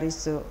დამკვეთი არის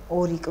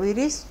 2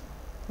 კვირის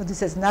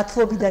როდესაც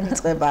ნათლობიდან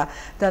იწყება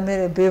და მე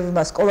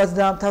ბევრმა სკოლას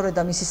დაამთავრა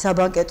და მისი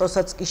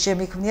საბანკეტოსაც კი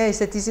შემიქმნია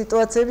ესეთი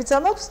სიტუაციებიც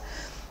ამაქვს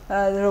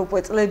რომ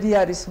უკვე წლები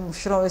არის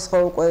შრომის ხო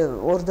უკვე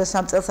 2 და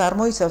 3 წელს არ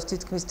მოიცავს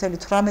თითქმის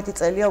 18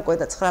 წელია უკვე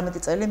და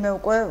 19 წელი მე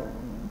უკვე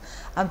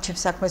ამ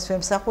ჩემს საქმეს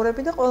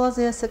ვემსახურები და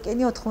ყველაზე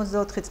ასაკენი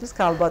 84 წლის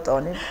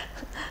ქალბატონი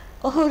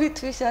 2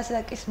 თვის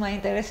ასაკის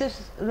მაინტერესებს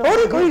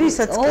 2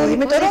 კვირისაც კი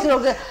იმიტომ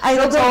რომ აი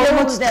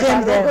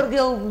როგორ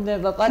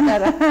გეუბნება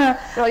პატარა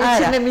რომ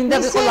იცინე მინდა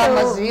ვიყო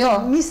ლამაზიო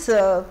მის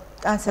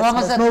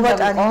კანსაცმელს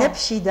მოვატანინებ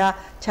შიდა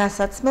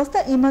ჩასაცმელს და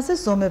იმაზე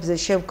ზომებზე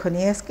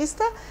შევქნი ესკიზს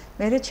და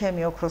მე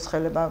ჩემი ოქროს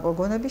ხელება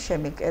გოგონები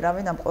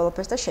შემიკერავენ ამ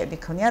ყველაფერს და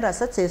შემიქმნია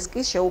რასაც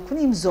ესკიზს შეუქმნი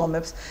იმ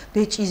ზომებს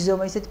ბეჭის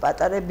ზომა ისეთი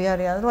პატარები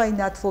არიან რომ აი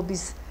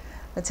ნათლობის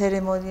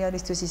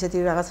ცერემონიალისთვის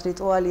ისეთი რაღაც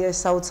რიტუალია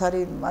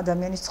საოცარი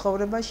ადამიანის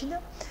ცხოვრებაში და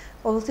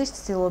ყოველთვის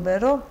ცდილობენ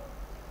რომ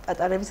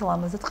პატარების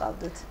ლამაზად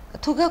ყავდეთ.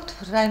 თუ გაქვთ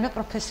რაიმე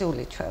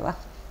პროფესიული ჩვევა?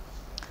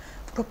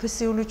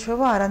 პროფესიული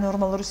ჩვევა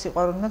არანორმალური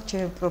სიყვარული მაქვს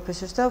ჩემი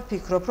პროფესიას და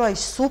ვფიქრობ, რომ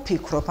სულ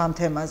ფიქრობ ამ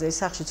თემაზე,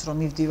 სახშიც რომ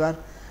მივდივარ,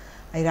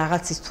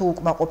 რაღაცის თუ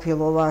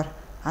უკმაყოფილო ვარ,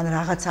 ან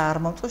რაღაცა არ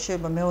მომწონს,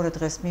 შეიძლება მეორე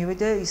დღეს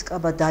მივიდე, ის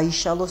კაბა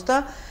დაიშალოს და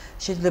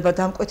შეიძლება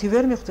დამკვეთი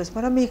ვერ მიხვდეს,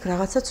 მაგრამ მე იქ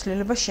რაღაცა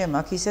ცვლილება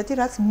შემაქვს, ისეთი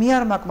რაც მე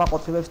არ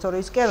მაკმაყოფილებს, თორე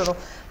ის კი არა რომ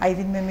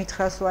ვინმე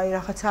მითხრას რომ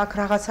რაღაცა აქ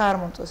რაღაცა არ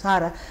მომწონს,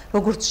 არა,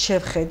 როგორც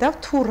შევხედავ,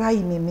 თუ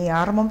რაიმე მე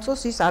არ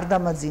მომწონს, ის არ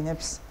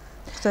დამაძინებს.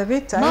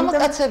 ხვდებით?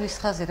 მამაკაცების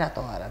ხაზი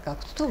რატო არა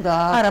გაქვთ თუ რა?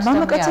 არა,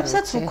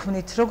 მამაკაცებსაც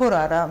უქმნით, როგორ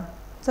არა?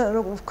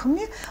 როგორ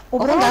ვქმნი?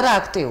 უბრალოდ არა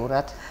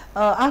აქტიურად.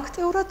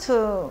 აქტიურად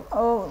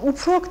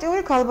უფრო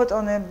აქტიური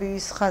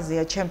ქალბატონების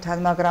ხაზია ჩემთან,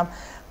 მაგრამ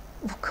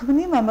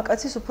ვქმნი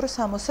მამაკაცის უფრო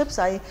სამოსებს,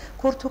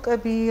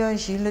 ქურთუკებია,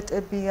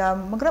 ჟილეტებია,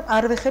 მაგრამ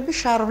არ ვეხები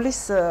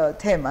შარვლის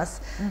თემას.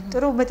 იმიტომ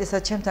რომ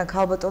უმეტესად ჩემთან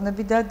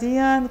ქალბატონები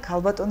დადიან,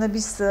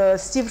 ქალბატონების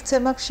სივრცე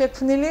მაქვს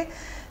შექმნილი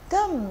და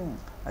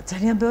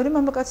ძალიან ბევრი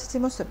მამაკაციც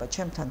იმოსება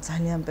ჩემთან,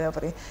 ძალიან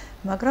ბევრი,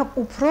 მაგრამ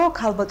უფრო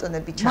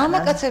ქალბატონები ჩანან.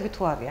 მამაკაცები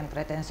თუ არიან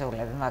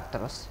პრეტენზიულები მაგ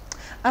დროს?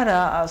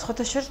 არა,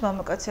 სხვათა შორის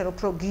მამაკაცია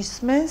უფრო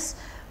გისმენს,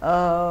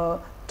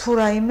 თუ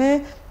რაიმე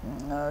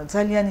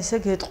ძალიან ისე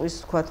გეტყვის,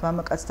 თქვათ,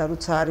 მამაკაცთან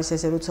როცა არის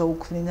ესე, როცა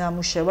უქმნი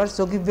ნამუშევარს,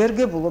 ზოგი ვერ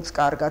გებულობს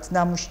კარგად,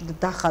 ნამუში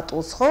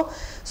დახატულს, ხო?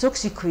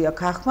 ზოგს იქვია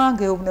ქახმა,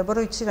 გეუბნება,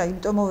 რომ იცი რა,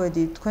 იმიტომ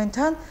მოვედი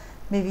თქვენთან,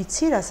 მე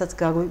ვიცი, რასაც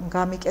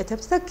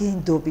გამიკეთებთ და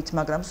გენდობით,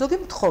 მაგრამ ზოგი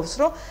მთხოვს,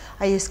 რომ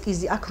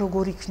ესკიზი აქ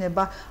როგორ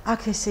იქნება,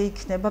 აქ ესე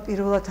იქნება,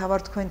 პირველად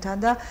ავარ თქვენთან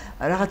და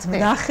რაღაც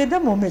ვნახე და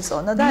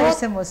მომეწონა და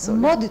ესე მოსული.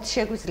 მოდით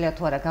შეგვიძლია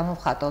თუ არა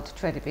გამოვხატოთ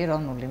ჩვენი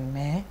პიროვნული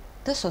მე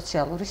და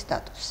სოციალური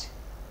სტატუსი.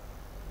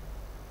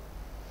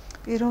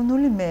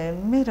 პიროვნული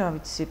მე რა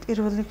ვიცი,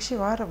 პირველ რიგში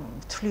ვარ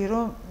ვთვლი,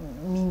 რომ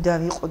მინდა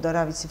ვიყო და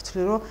რა ვიცი,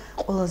 ვთვლი, რომ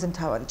ყველაზე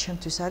მთავარი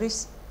ჩემთვის არის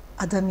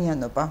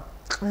ადამიანობა.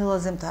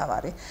 ყველაზე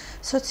მთავარი.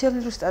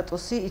 სოციალური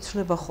სტატუსი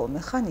იცვლება ხოლმე,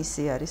 ხან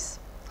ისე არის,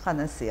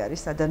 ხან ასე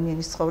არის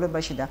ადამიანის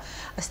ცხოვრებაში და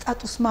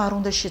სტატუსმა არ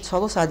უნდა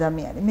შეცვალოს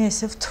ადამიანი. მე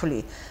ესე ვთვლი.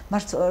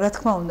 რა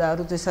თქმა უნდა,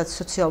 როდესაც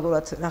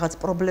სოციალურად რაღაც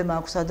პრობლემა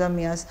აქვს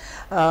ადამიანს,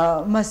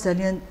 მას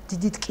ძალიან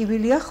დიდი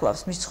ტკივილი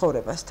ახლავს მის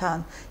ცხოვრებასთან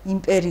იმ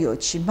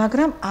პერიოდში,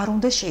 მაგრამ არ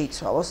უნდა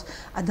შეიცვალოს.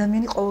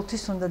 ადამიანი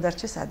ყოველთვის უნდა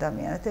დარჩეს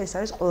ადამიანად და ეს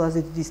არის ყველაზე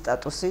დიდი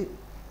სტატუსი.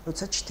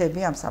 როცა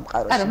ჩტები ამ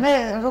სამყაროში. არა,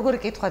 მე როგორი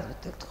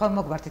კითხვა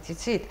მოგვართით,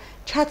 იცით?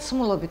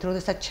 ჩაცმულობით,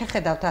 როდესაც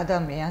შეხედავთ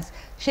ადამიანს,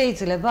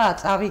 შეიძლება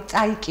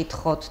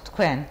წაიკითხოთ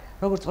თქვენ,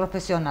 როგორც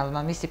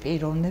პროფესიონალმა მისი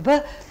პიროვნება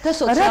და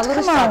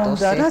სოციალური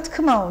სტატუსი. რა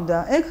თქმა უნდა,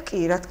 ეგ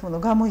კი, რა თქმა უნდა,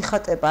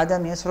 გამოიხატება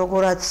ადამიანს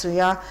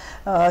როგორაცია,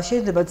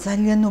 შეიძლება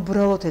ძალიან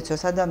უბრალოდ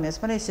ეცოს ადამიანს,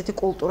 მაგრამ ისეთი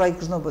კულტურა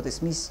იგრძნობოდეს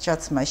მის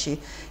ჩაცმაში,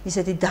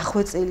 ისეთი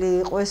დახვეწილი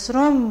იყოს,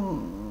 რომ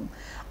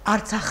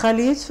არც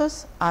ახალი ეცოს,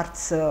 არც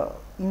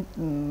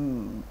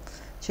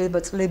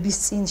შეიძლება წლების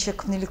წინ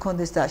შექმნილი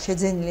კონდეს და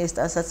შეძენილი ეს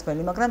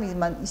ტანსაცმელი, მაგრამ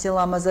მან ისე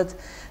ლამაზად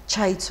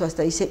ჩაიცვას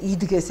და ისე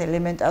იდგეს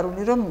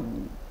ელემენტარული, რომ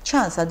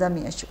ჩანს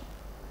ადამიანში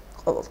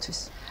ყოველთვის.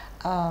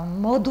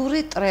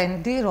 მოდური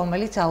ტრენდი,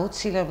 რომელიც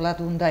აუცილებლად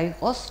უნდა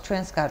იყოს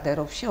ჩვენს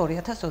გარდერობში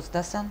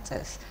 2023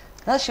 წელს.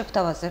 რა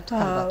შეგვთავაზებთ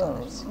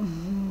ქალბატონებს?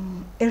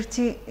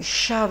 ერთი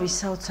შავი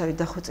საოცარი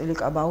დახვეწილი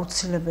კაბა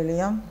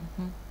აუცილებელია.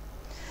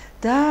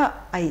 და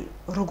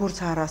როგორც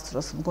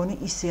არასდროს მგონი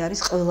ისე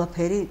არის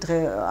ყველაფერი დღე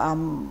ამ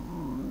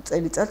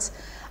წელიწადს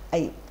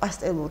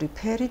პასტელური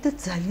ფერი და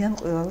ძალიან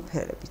ყველავი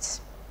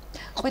ფერებიც.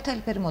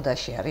 ყვითელი ფერი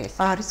მოდაში არის?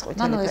 არის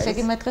ყვითელი ფერი. ესე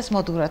იგი მე დღეს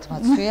მოდურად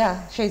მაცვია?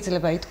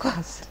 შეიძლება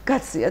ითქვას.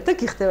 გაციათ და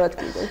გიხდებათ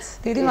კიდეც.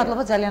 დიდი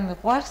მადლობა, ძალიან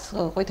მიყვარს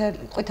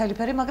ყვითელი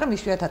ფერი, მაგრამ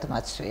იშვიათად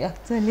მაცვია.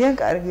 ძალიან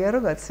კარგია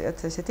რომ გაციათ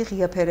ესეთი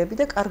ღია ფერები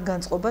და კარგ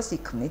განწყობას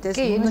იქმნით. ეს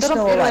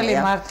მნიშვნელოვანია.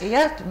 1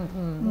 მარტია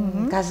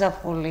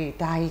გაზაფხული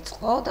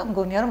დაიწყო და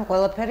მგონია რომ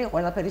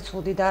ყველაფერი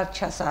ცუდი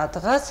დარჩა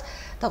სადღაც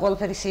და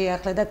ყველაფერი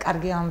სიახლე და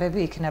კარგი ამბები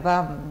იქნება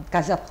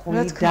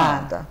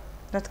გაზაფხულიდან.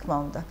 რა თქმა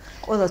უნდა,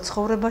 ყველა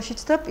ცხოვრებაშიც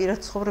და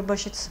პირად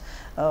ცხოვრებაშიც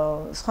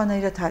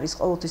სხვანაირად არის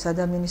ყოველთვის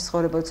ადამიანის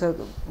ცხოვრება, როცა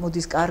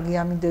მოდის კარგი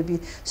ამინდები,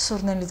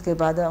 სურნელი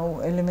დგება და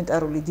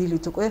ელემენტარული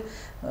დილით უკვე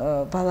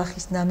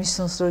ბალახის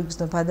ნამისონს რო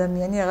იგრძნობს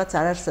ადამიანი, რაღაც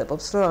არ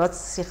არსებობს, რომ რაღაც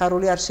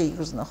სიხარული არ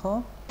შეიგრძნო, ხო?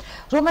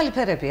 რომელი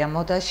ფერებია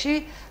მოდაში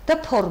და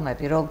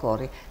ფორმები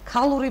როგორი?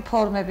 ქალური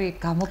ფორმები,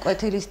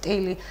 გამოკვეთილი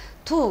სტილი,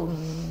 თუ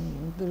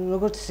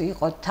როგორც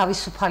იყო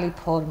თავისუფალი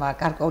ფორმა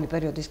გარკვეული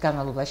პერიოდის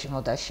განმავლობაში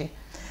მოდაში?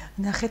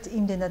 ნახეთ,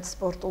 იმდენად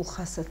სპორტულ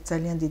ხასად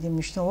ძალიან დიდი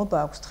მნიშვნელობა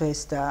აქვს დღეს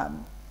და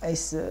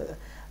ეს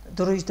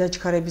დროის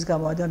დაჩქარების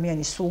გამო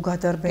ადამიანი სულ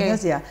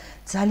გადარბენაზეა,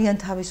 ძალიან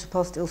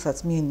თავისუფალ სტილსაც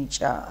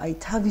მიენიჭა,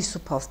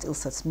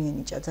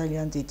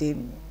 ძალიან დიდი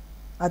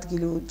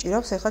ადგილი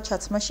უჭირავს ახლა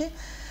ჩაცმაში,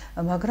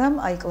 მაგრამ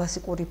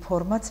კლასიკური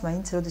ფორმაც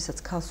მაინც როდესაც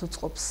ქალს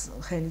უწყობს,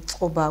 ხელი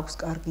წყობა აქვს,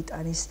 კარგი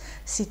ტანის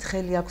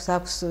სითხელი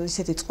აქვს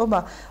ისეთი წყობა,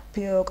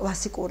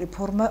 კლასიკური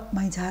ფორმა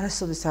მაინც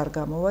არასოდეს არ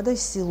გამოვა და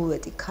ის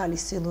სილუეტი,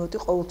 ქალის სილუეტი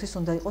ყოველთვის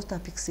უნდა იყოს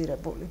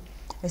დაფიქსირებული.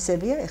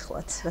 ესებია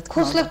ეხლაც, რა თქმა უნდა.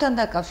 ქუსლებთან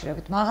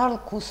დაკავშირებით, მაღალ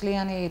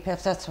ქუსლიანი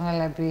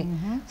ფეხსაცმელები,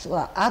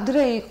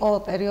 ადრე იყო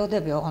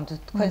პერიოდები, ოღონდ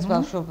თქვენს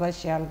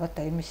ბავშვობაში ალბათ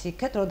და იმის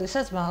იქეთ,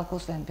 როდესაც მაღალ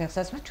ქუსლიანი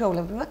ფეხსაცმელი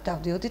ჩვეულებრივად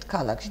დავდიოდით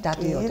ქალაქში,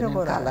 დადიოდნენ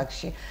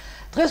ქალაქში.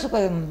 დღეს უკვე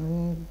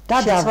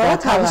დადავდა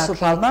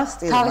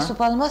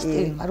თავისუფალმა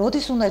სტილმა.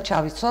 როდის უნდა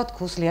ჩავიცვალოთ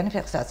ქუსლიანი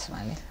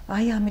ფეხსაცმელი?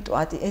 აი,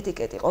 ამიტომ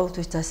ეტიკეტი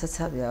ყოველთვის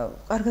დასაცავია.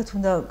 კარგად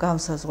უნდა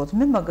განსაზღვროთ.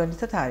 მე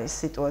მაგალითად არის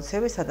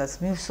სიტუაციები, სადაც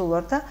მივსულ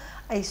ვარ და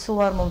აი სულ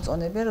არ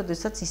მომწონებია,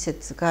 როდესაც ისეთ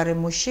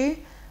გარემოში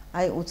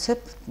აი უცებ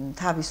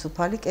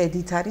თავისუფალი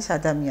კედით არის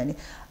ადამიანი.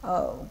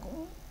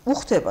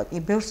 უხდება, კი,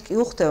 ბევრს კი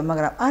უხდება,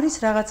 მაგრამ არის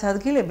რაღაც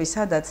ადგილები,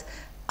 სადაც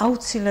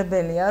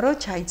აუცილებელია, რომ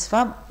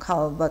ჩაიცვა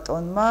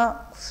ქალბატონმა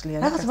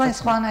ქუსლიანი რაღაც მაინც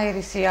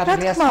სხვანაირი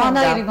სიარულია,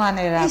 სხვანაირი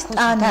მანერა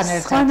ქუსლთან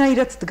ერთად.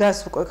 სხვანაირად დგას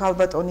უკვე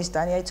ქალბატონის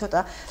ტანი, აი ცოტა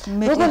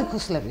როგორი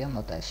ქუსლებია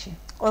მოდაში?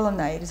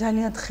 ყველანაირი,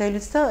 ძალიან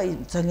თხელიც და აი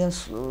ძალიან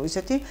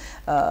ისეთი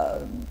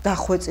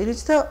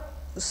დახვეწილიც და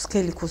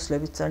სქელი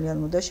ქუსლებით ძალიან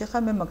მოდაში. ხა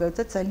მე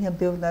მაგალითად ძალიან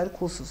ბევრნაირ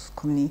ქუსლს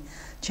ვქმნი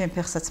ჩემ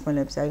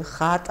ფეხსაცმელებზე, აი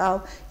ხატავ,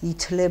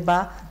 ითლება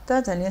და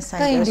ძალიან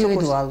საინტერესო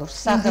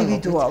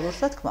ინდივიდუალურს,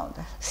 რა თქმა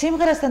უნდა.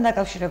 სიმღერასთან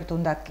დაკავშირებით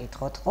უნდა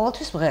გკითხოთ.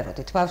 ყოველთვის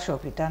მღეროდით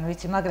ბავშვობიდან,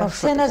 ვიცი, მაგრამ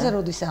სცენაზე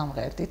როდის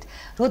ამღერდით?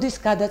 როდის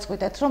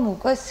გადაწყვიტეთ, რომ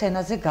უკვე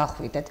სცენაზე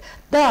გახვიდეთ?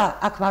 და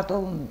აქ მარტო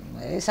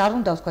ეს არ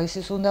უნდა ვთქვა,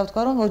 ის უნდა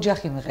ვთქვა, რომ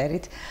ოჯახი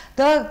მღერით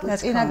და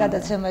წინა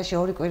გადაცემაში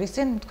 2 კვირის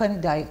წინ თქვენი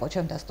დაიყო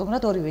ჩემთან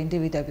სტუმრად, ორივე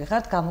ინდივიდები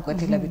ხართ,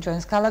 გამოკვეთილები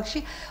ჩვენს ქალაქში,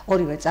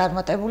 ორივე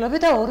წარმატებულები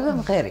და ორივე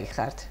მღერი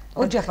ხართ.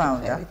 ოჯახი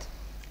მღერით.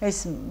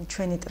 ეს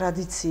ჩვენი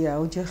ტრადიცია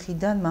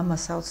ოჯახიდან, მამა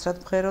საოცრად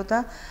მღეროდა,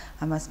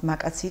 ამას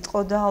მაკაცი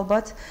იტყოდა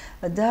ალბათ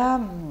და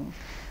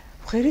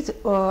მღერით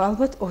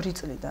ალბათ 2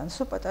 წლიდან.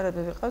 სულ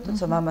პატარები ვიყავ,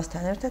 თუმცა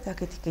მამასთან ერთად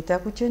აქეთ-იქით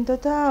დაგუჯენდო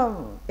და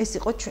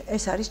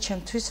ეს არის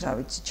ჩემთვის, რა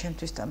ვიცი,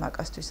 ჩემთვის და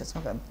მაკასთვისაც,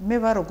 მაგრამ მე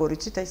ვარ როგორ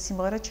იცით, აი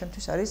სიმღერა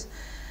ჩემთვის არის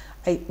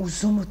აი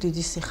უზომოდ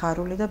დიდი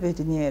სიხარული და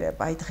ბედნიერება.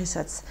 აი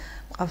დღესაც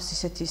მყავს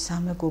ისეთი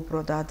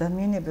სამეგობრო და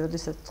ადამიანები,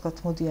 როდესაც თქვათ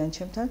მოდიან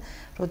ჩემთან,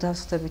 რომ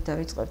დავსხდებით და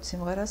ვიწყებთ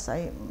სიმღერას,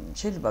 აი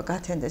შეიძლება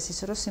გათენდეს ის,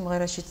 რომ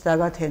სიმღერაშიც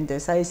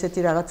დაგათენდეს, აი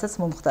ესეთი რაღაცაც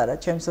მომხდარა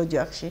ჩემს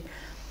ოჯახში.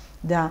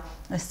 და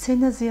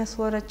სცენაზე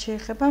ასვლარად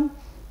შეეხება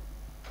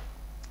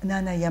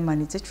ნანა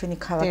იამანიძე, ჩვენი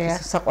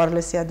ქალაქის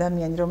საყვარლესი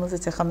ადამიანი,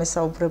 რომელზეც ახლა მე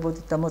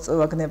საუბრებოდით და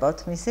მოწვევა გნებავთ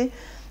მისი.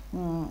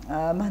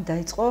 მან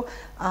დაიწყო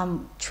ამ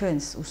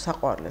ჩვენს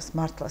უსაყვარლეს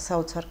მართლა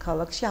საოცარ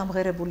ქალაქში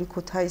ამღერებული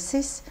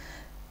ქუთაისის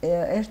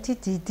ერთი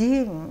დიდი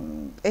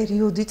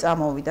პერიოდი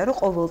წამოვიდა, რომ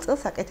ყოველ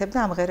წელს აკეთებდა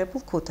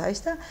ამღერებულ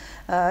ქუთაისს და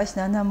ეს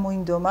ნანამ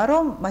მოინდომა,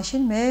 რომ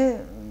მაშინ მე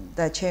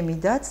და ჩემი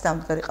დაც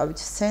დამდგარიყავით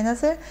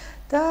სცენაზე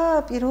და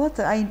პირველად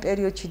აი იმ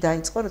პერიოდში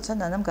დაიწყო, როცა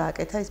ნანამ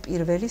გააკეთა ეს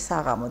პირველი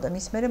საღამო და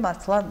მის მერე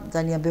მართლა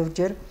ძალიან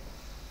ბევრჯერ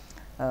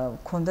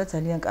მქონდა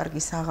ძალიან კარგი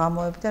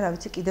საღამოები და რა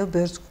ვიცი, კიდევ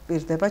ბევრს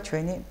გვპირდება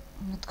ჩვენი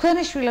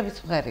თქვენი შვილებიც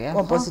მღერია, ხო?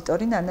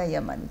 კომპოზიტორი ნანა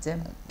იამანიძე.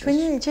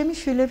 ჩემი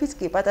შვილებიც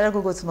კი, პატარა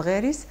გოგოც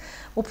მღერის,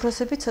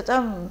 უფროსები ცოტა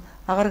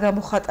აღარ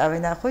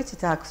გამოხატავენ, ახო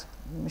იცით, აქ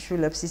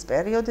შვილებს ის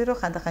პერიოდი, რომ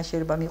ხანდახან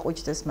შეიძლება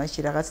მიყვიჭდეს მასში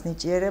რაღაც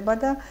ნიჭიერება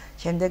და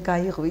შემდეგ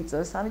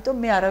გაიღვიძოს. ამიტომ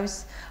მე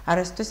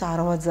არასდროს არ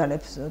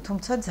ვაძალებ,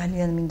 თუმცა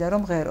ძალიან მინდა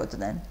რომ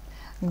მღეროდნენ.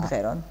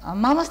 იმღერონ.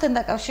 მამასთან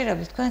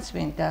დაკავშირებით თქვენს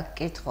მინდა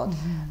გკითხოთ,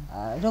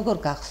 როგორ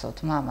გახსოვთ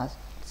მამას?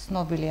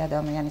 ცნობილი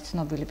ადამიანი,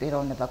 ცნობილი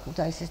პიროვნება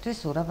ქუთაისისთვის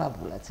ზურაბ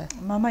აბულაძე.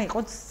 მამა იყო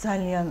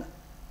ძალიან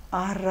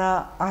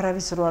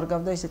არავის რო არ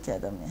გავდა ისეთი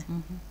ადამიანი.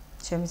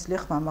 შემიძლია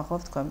ხმამა ხო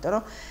ვთქვა, იმიტომ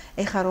რომ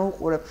ეხა რო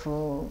უყურებ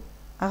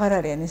აღარ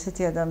არიან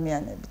ესეთი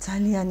ადამიანები.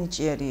 ძალიან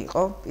ნიჭიერი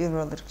იყო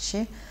პირველ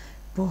რიგში,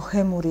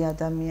 ბოჰემური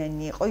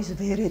ადამიანი იყო, ის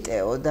ვერ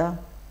ეტეოდა.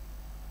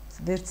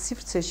 ვერც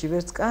სივრცეში,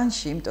 ვერც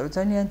კანში, იმიტომ რომ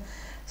ძალიან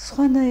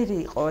სხვანაირი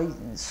იყო,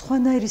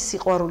 სხვანაირი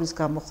სიყვარულის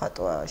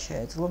გამოხატვა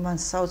შეეძლო. მან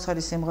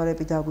საოცარი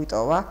სიმღერები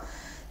დაგვიტოვა.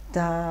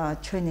 და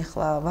ჩვენ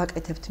ახლა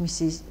ვაკეთებთ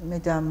მისი მე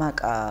და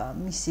მაკა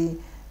მისი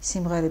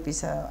სიმღერების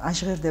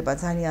აჟღერდება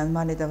ძალიან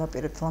მალე და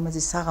ვაპირებთ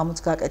ლამაზი საღამოც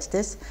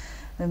გაკეთდეს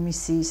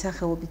მისი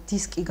სახელობით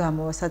დისკი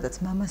გამოვა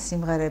სადაც მამას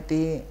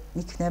სიმღერები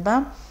იქნება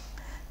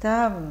და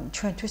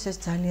ჩვენთვის ეს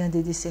ძალიან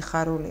დიდი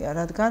სიხარულია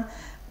რადგან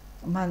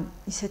მან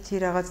ისეთი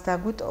რაღაც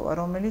დაგვიტოვა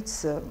რომელიც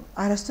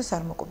არასდროს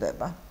არ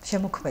მოკვდება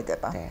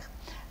შემოქმედება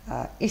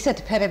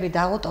ისეთი ფერები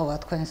დაუტოვა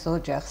თქვენს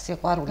ოჯახს,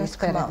 სიყვარულის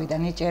ფერები და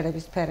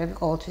ნიჭიერების ფერები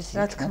ყოველთვის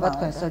იქნება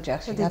თქვენს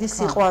ოჯახში. დიდი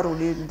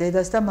სიყვარული,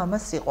 დედას და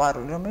მამას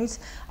სიყვარული, რომელიც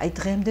აი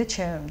დღემდე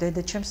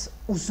დედაჩემს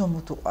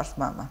უზომოდ უყვარს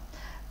მამა.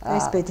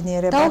 ეს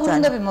ბედნიერება ძალიან.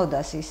 დაუბრუნდები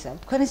მოდას ისევ.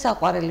 თქვენი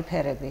საყვარელი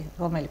ფერები,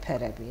 რომელი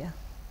ფერებია?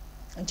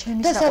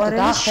 ჩემი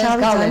საყვარელი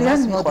შავი ძალიან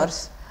მიყვარს.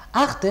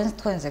 ახდენს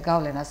თქვენზე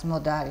გავლენას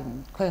მოდა არის.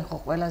 თქვენ ხო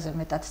ყველაზე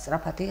მეტად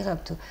სწრაფად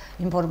იღებთ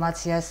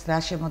ინფორმაციას რა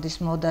შემოდის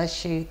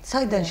მოდაში,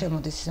 საიდან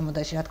შემოდის ის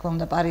მოდაში, რა თქმა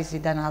უნდა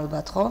პარიზიდან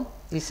ალბათ, ხო?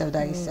 ისევ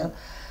და ისევ.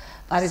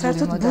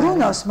 პარიზული მოდა.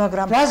 ბრუნავს,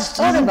 მაგრამ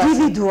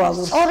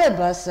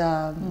სწორებას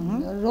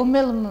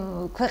რომელ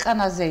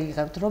ქვეყანაზე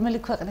იღებთ, რომელი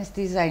ქვეყნის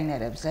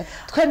დიზაინერებზე?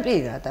 თქვენ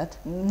პირადად.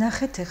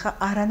 ნახეთ, ეხა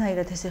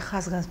არანაირად ესე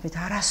ხაზგასმით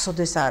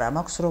არასოდეს არა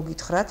მაქვს რო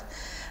გითხრათ.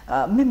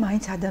 მე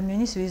მაინც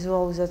ადამიანის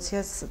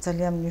ვიზუალიზაციას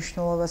ძალიან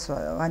მნიშვნელობას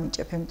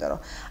ვანიჭებ, იმიტომ რომ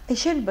აი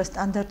შეიძლება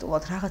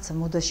სტანდარტულად რაღაცა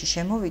მოდაში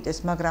შემოვიდეს,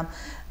 მაგრამ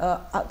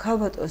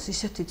ქალბატონს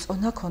ისეთი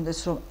წონა ქონდეს,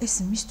 რომ ეს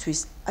მისთვის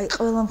აი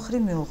ყველა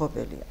მხრივ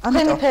მიუღებელია.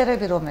 ამიტომ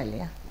ფერები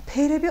რომელია?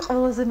 ფერები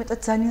ყველაზე მეტად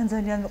ძალიან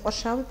მიყვარს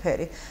შავი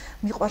ფერი,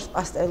 მიყვარს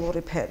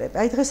პასტელური ფერები.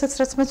 აი დღესაც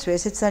რაც მეცვია,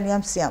 ესეც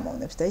ძალიან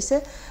სიამოვნებს და ისე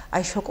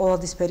აი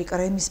შოკოლადის ფერი,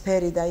 კრემის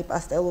ფერი და აი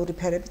პასტელური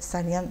ფერებიც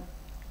ძალიან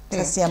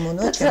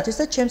სასიამოვნოა ჩემთვის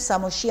და ჩემს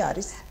სამოში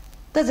არის.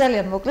 და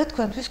ძალიან მოკლედ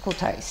თქვენთვის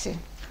ქუთაისი.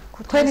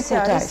 თქვენი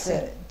ქუთაისი.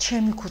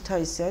 ჩემი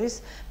ქუთაისი არის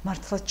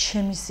მართლა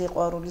ჩემი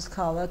სიყვარულის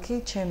ქალაქი,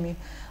 ჩემი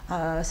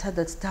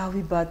სადაც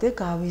დავიბადე,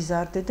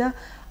 გავიზარდე და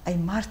აი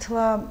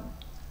მართლა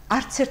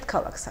არც ერთ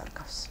ქალაქს არ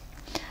გავს.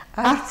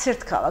 არც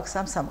ერთ ქალაქს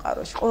ამ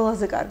სამყაროში.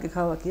 ყველაზე კარგი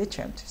ქალაქია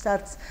ჩემთვის.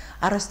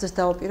 არასდროს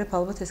დავაპირებ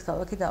ალბათ ეს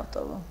ქალაქი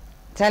დავტოვო.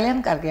 ძალიან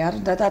კარგი, არ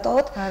უნდა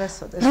დატოვოთ.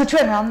 არასოდეს. ნუ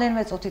ჩვენ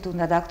რამდენიმე წუთით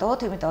უნდა დავტოვოთ,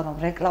 იმიტომ რომ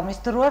რეკლამის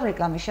დროა,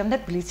 რეკლამის შემდეგ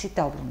ბლიცით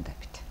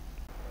დავბრუნდებით.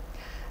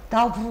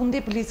 დავბრუნდი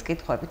ბლიც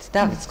კითხვებით,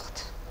 დავიწყოთ.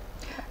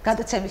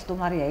 გადაცემის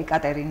სტუმარია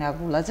ეკატერინე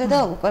აბულაძე და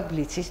უკვე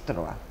ბლიცის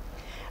დროა.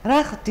 რა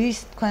ხდის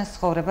თქვენს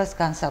ცხოვრებას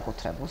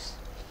განსაკუთრებულს?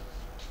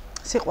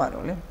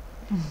 სიყვარული.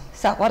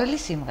 საყვარელი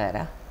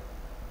სიმღერა.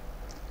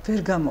 ვერ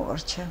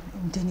გამოვარჩა,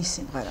 იმდენი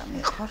სიმღერა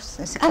მიყვარს,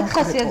 ეს კონკრეტულად. აქ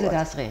ხასიათზე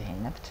რას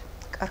ღიღინებთ?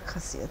 კარგ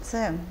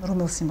ხასიათზე?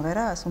 რომელ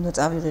სიმღერას? უნდა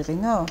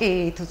წავიღიღინო? კი,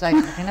 თუ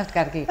წაიღინებთ,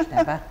 კარგი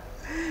იქნება.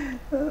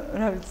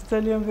 რა ვიცი,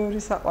 ძალიან ბევრი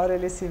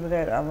საყვარელი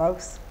სიმღერა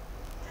მაქვს.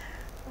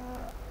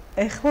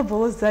 ეხლა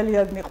ბოლოს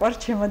ძალიან მიყვარს,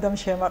 ჩემადამ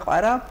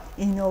შემაყვარა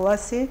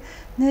ინოლასი,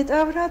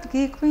 ნეტავრად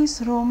გიკვნის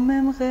რომ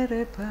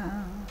მემღერება,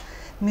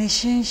 მე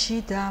შენში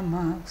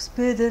დამაქვს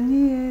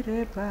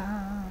ბედნიერება.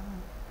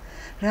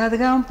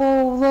 რადგან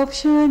პოულობ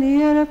შენი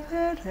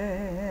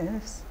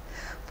ერაფერებს,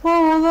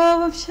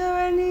 პოულობ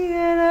შენი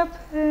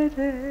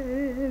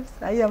ერაფერებს.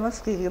 აი ამას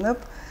ვიღინებ,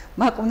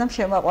 მაკუნამ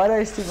შემაყვარა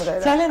ეს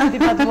სიმღერა. ძალიან დიდი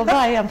მადლობა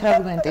აი ამ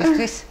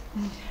ფრაგმენტისთვის.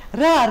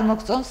 რა არ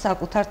მოგწონს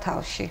საკუთარ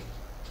თავში?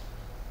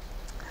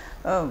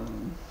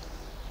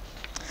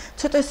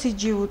 ცოტა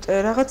სიჯიუტე,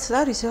 რაღაც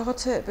არის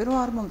რაღაცები, რომ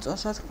არ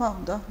მომწონს, რა თქმა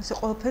უნდა. ესე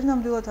ყველაფერი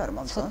ნამდვილად არ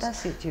მომწონს. ცოტა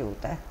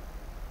სიჯიუტე.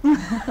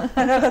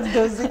 რაღაც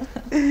დოზი.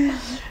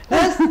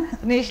 რას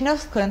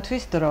ნიშნავს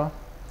თქვენთვის დრო?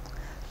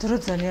 დრო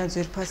ძალიან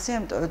ძვირფასია,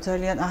 იმიტომ რომ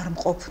ძალიან არ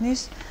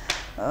მყოფნის.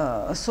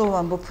 სულ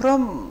ვამბობ,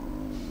 რომ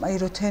აი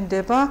რო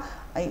თენდება,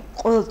 აი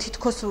ყოველ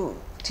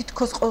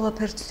თითქოს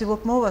ყველაფერს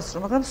ვცდილობ მოვასწრო,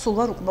 მაგრამ სულ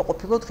არ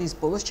უკმაყოფილო დღის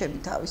ბოლოს ჩემი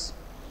თავის.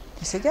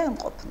 ესე იგი არ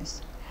მყოფნის.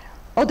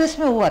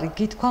 ოდესმე უარი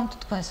გითქვამთ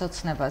თქვენს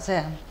ოცნებაზე?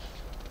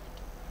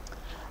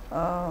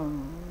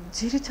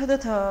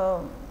 ძირითადად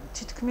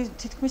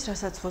თითქმის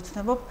რასაც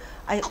ვოცნებობ,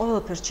 აი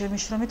ყველაფერს ჩემი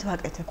შრომით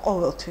ვაკეთებ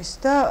ყოველთვის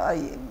და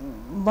აი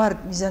ვარ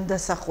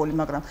მიზანდასახული,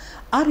 მაგრამ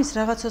არის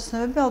რაღაც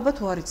ოცნებები, ალბათ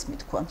უარიც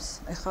მithქვამს.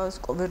 ეხლა ეს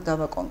ვერ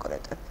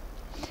დავაკონკრეტებ.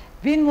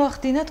 ვინ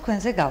მოახდინა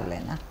თქვენზე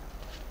გავლენა?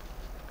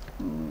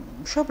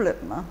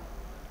 მშობლებმა.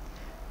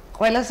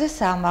 ყველაზე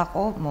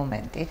სამაყო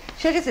მომენტი.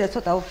 შეგიძლიათ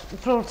ცოტა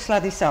უფრო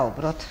ცლად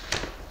ისაუბროთ?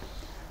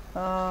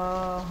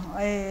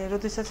 აი,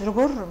 როდესაც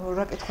როგორ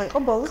რა კითხვა იყო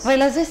ბოლოს?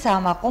 ყველაზე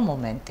სამაყო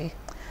მომენტი.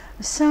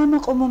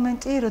 სამაყო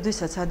მომენტი,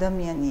 როდესაც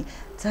ადამიანი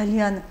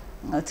ძალიან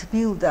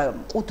თბილ და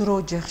მყუდრო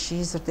ოჯახში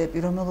იზრდები,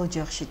 რომელ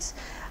ოჯახშიც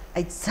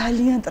აი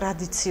ძალიან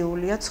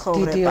ტრადიციულია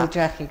ცხოვრება.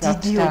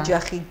 დიდი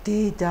ოჯახი,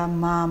 დედა,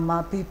 მამა,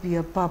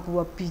 ბებია,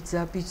 ბაბუა,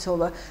 ბიძა,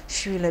 ბიცოლა,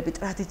 შვილები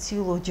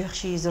ტრადიციულ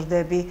ოჯახში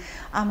იზრდები.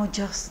 ამ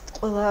ოჯახს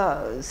ყველა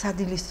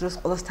სადილის დროს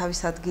ყველას თავის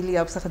ადგილი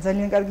აქვს, ახლა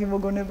ძალიან კარგი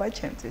მოგონებაა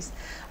ჩემთვის.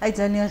 აი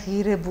ძალიან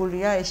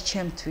ღირებულია ეს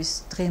ჩემთვის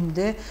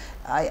დღემდე.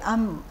 აი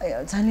ამ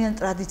ძალიან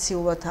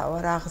ტრადიციულადაა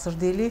ვარ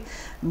აღზრდილი.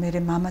 მე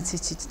მამაც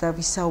იცით და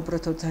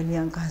ვისაუბრეთო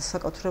ძალიან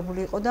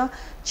განსაკუთრებული იყო და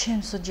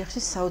ჩემს ოჯახში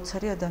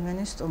საოცარი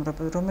ადამიანის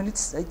სტუმრობა, რომელიც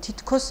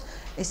თითქოს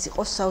ეს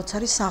იყო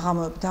საოცარი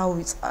საღამოები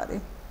დაუვიწყარი.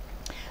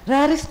 რა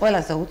არის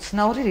ყველაზე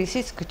უცნაური,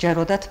 რისიც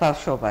გჯეროდათ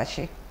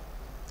ბავშვობაში?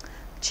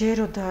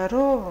 ჯეროდა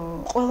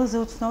რომ ყველაზე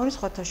უცნაური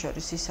სხვათა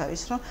შორის ის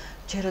არის, რომ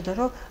ჯეროდა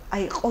რომ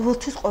აი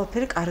ყოველთვის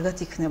ყველაფერი კარგად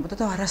იქნებოდა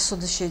და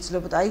არასოდეს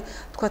შეიძლებოდა აი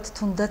თქვათ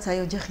თუნდაც აი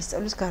ოჯახის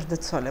წევრის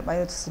გარდაცვალება, აი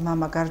როცა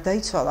მამა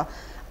გარდაიცვალა,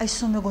 აი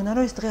სულ მეგონა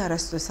რომ ეს დღე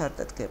არასდროს არ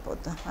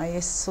დადგებოდა. აი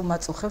ეს სულ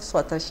მაწუხებს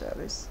სხვათა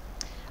შორის.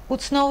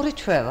 უცნაური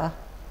ჩვევა.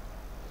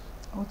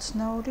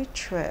 უცნაური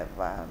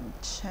ჩვევა.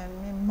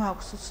 ჩემი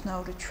მაქვს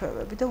უცნაური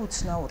ჩვევები და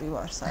უცნაური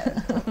ვარ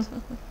საერთოდ.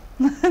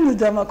 ნუ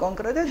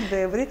დამაკონკრეტეთ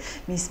ბევრი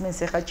მისმენს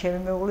ახლა ჩემი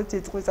მეუღლეც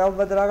იწვის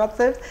ალბათ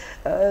რაღაცებს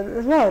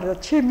რა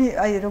ჩემი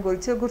აი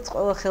როგორიც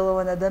ყველა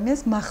ხელოვან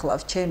ადამიანს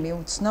მახლავს ჩემი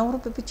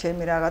უცნაურობები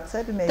ჩემი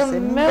რაღაცები მე ესე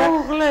მინდა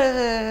მეუღლე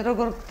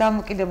როგორ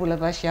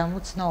დამოკიდებულებაში ამ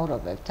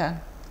უცნაურობებთან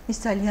ის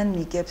ძალიან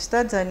მიგებს და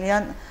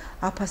ძალიან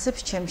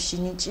აფასებს ჩემში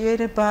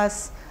ნიჭიერებას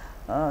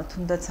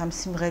თუნდაც ამ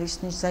სიმღერის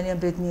ნიშნ ძალიან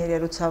ბედნიერია,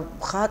 როცა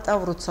ხატავ,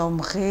 როცა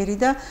მღერი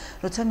და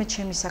როცა მე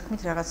ჩემი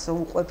საქმით რაღაც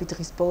უყვები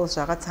დღის ბოლოს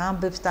რაღაც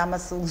ამბებს და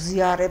ამას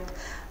უზიარებ.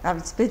 რა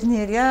ვიცი,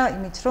 ბედნიერია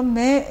იმით, რომ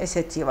მე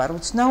ესეთი ვარ,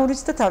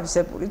 უცნაურიც და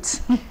თავისებურიც.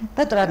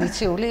 და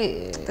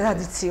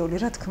ტრადიციული,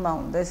 რა თქმა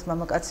უნდა, ეს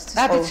მამაკაცის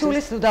ტრადიციული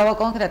სულ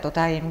დავაკონკრეტოთ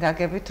აი იმ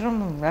გაგებით, რომ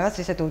რაღაც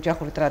ისეთი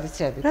ოჯახური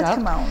ტრადიციები გაქვს. რა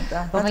თქმა უნდა,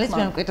 რომელიც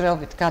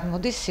მემკვიდრეობით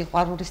გადმოდის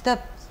სიყვარულის და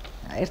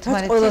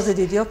ერთმანეთის ყველაზე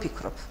დიდიო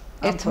ფიქრობ.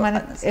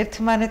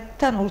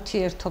 ერთმანეთთან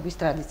ურთიერთობის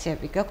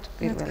ტრადიციები გაქვთ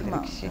პირველ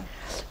რიგში.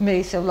 მე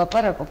ისე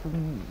ვლაპარაკობ,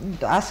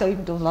 ასე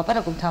იმიტომ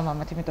ვლაპარაკობ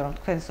თამამად, იმიტომ რომ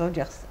თქვენს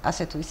ოჯახს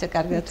ასე თუ ისე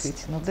კარგად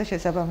ვიცნობ და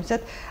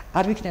შესაბამისად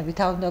არ ვიქნები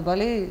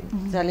თავმდაბალი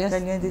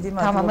ძალიან დიდი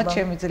მადლობა. თამამად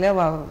შემიძლია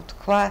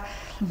ვთქვა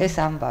ეს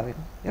ამბავი,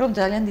 რომ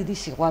ძალიან დიდი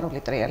სიყვარული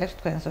ტრიალებს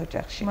თქვენს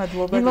ოჯახში.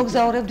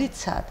 იმოგზაურებდით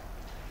სად?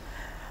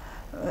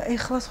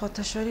 ეხლა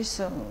სხვათა შორის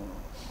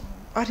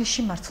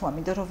პარიზში მართლა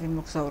მინდა რომ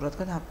ვიმოგზაურო,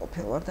 რადგან არ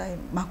ყოფილვარ და აი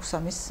მაქვს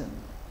ამის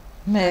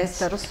მე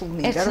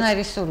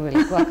ერთნაირი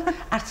სურვილი გვაქვს.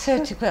 არც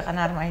ერთი ქვეყანა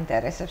არ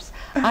მაინტერესებს,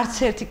 არც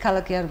ერთი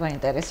ქალაქი არ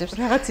მაინტერესებს.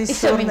 რაღაც ის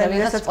სურნელი,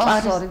 რასაც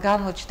სპონსორი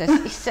გამოჩნდეს,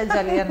 ისე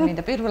ძალიან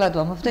მინდა. პირველად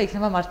ვამბობ და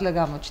იქნება მართლა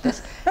გამოჩნდეს.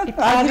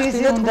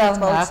 პარიზი უნდა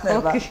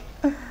ნახო.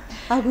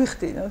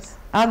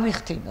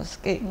 აგვიხტინოს,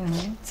 კი.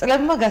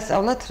 წლებმა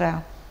გასწავლათ რა?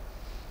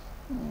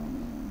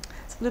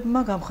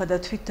 წლებმა გამხადა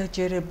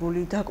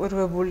თვითდაჯერებული,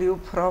 დაკვირვებული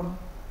უფრო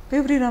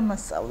ბევრი რამ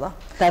მასწავლა.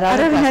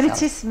 არავინ არ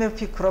იცის, მე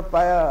ვფიქრობ,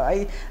 აი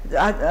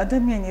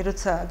ადამიანი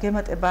როცა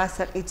გემატება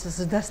ასაკიც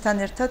ზრდასთან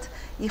ერთად,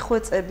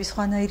 იხვეწები,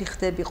 სხვანაირი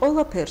ხდები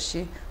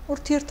ყველაფერში,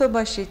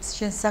 ურთიერთობაშიც,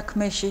 შენ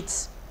საქმეშიც.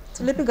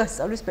 წლები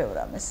გასწავლის ბევრ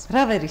რამეს.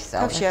 რა ვერ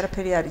ისწავლე? თავში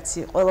არაფერი არ იცი,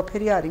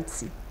 ყველაფერი არ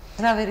იცი.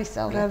 რა ვერ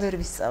ისწავლე? რა ვერ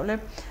ვისწავლე?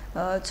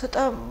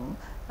 ცოტა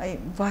აი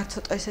ვარ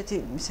ცოტა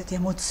ისეთი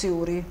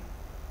ემოციური.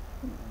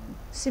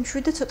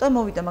 სიმშვიდე ცოტა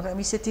მოვიდა, მაგრამ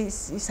ისეთი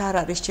ის არ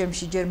არის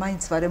ჩემში, ჯერ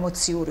მაინც ვარ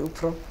ემოციური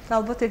უფრო.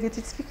 ალბათ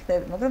ეგეთიც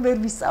ვიქნები, მაგრამ ვერ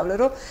ვისწავლე,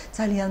 რომ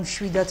ძალიან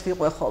მშვიდად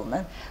ვიყვე ხოლმე.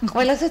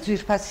 ყველაზე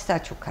ძვირფასი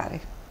საჩუქარი.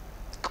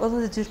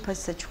 ყველაზე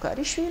ძვირფასი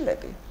საჩუქარი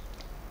შვილები.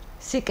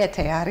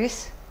 სიკეთე არის?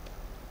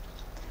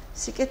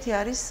 სიკეთე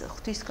არის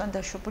ღვთისგან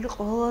დაშვებული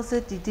ყველაზე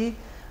დიდი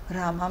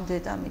რამ ამ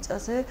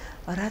დედამიწაზე,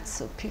 რაც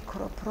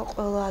ვფიქრობ, რომ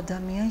ყველა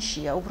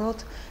ადამიანშია, უბრალოდ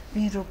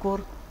ვინ როგორ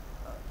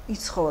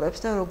იცხოვრებს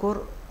და როგორ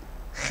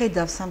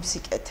ხედავს ამ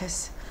სიკეთეს.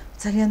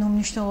 ძალიან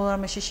უმნიშვნელო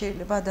რამეში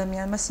შეიძლება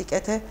ადამიანმა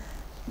სიკეთე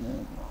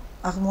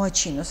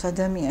აღმოაჩინოს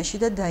ადამიანში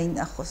და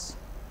დაინახოს.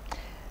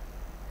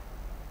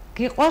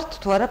 გიყვართ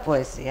თუ არა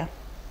პოეზია?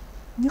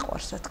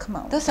 მიყვარს, რა თქმა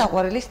უნდა. და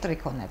საყვარელი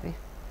სტრიქონები?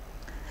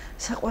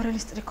 საყვარელი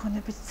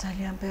სტრიქონები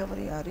ძალიან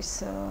ბევრი არის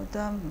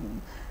და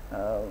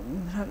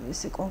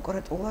ესე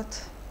კონკრეტულად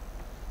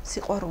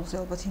სიყვარულზე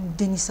ალბათ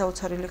იმდენი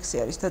საოცარი ლექსი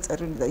არის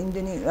დაწერილი და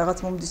იმდენი რაღაც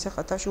მომდის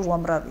ახლა თავში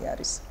უამრავი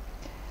არის.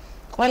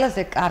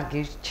 ყველაზე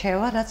კარგი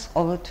რჩევა, რაც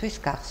ყოველთვის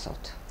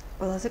გახსოვთ.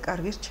 ყველაზე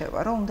კარგი რჩევა,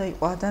 რომ უნდა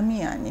იყო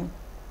ადამიანი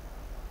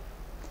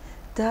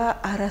და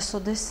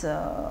არასოდეს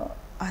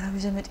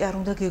არავის მეტი არ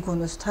უნდა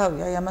გეგონოს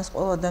თავი, აი ამას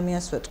ყველა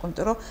ადამიანს ვეტყვი,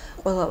 იმიტომ რომ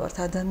ყველა ვართ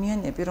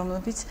ადამიანები,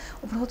 რომლებიც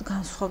უბრალოდ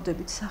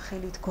განსხვავდებით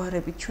სახელით,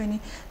 გვარებით, ჩვენი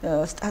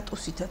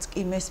სტატუსითაც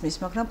კი მესმის,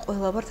 მაგრამ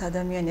ყველა ვართ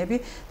ადამიანები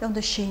და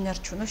უნდა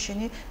შეინარჩუნოს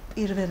შენი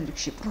პირველ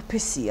რიგში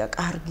პროფესია,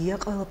 კარგია,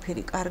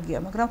 ყველაფერი კარგია,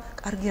 მაგრამ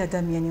კარგი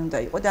ადამიანი უნდა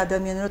იყოს და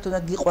ადამიანურად უნდა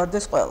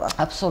გიყვარდეს ყველა.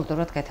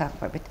 აბსოლუტურად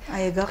გეთანხმებით.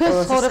 აი ეგა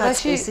ყველაზე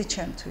საწყისი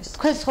ჩემთვის.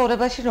 თქვენ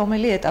ცხოვრებაში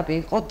რომელი ეტაპი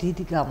იყო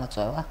დიდი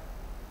გამოწვევა?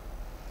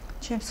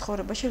 ჩემს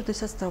ცხოვრებაში,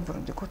 როდესაც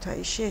დაბრუნდი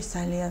ქუთაისში, ეს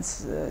ძალიან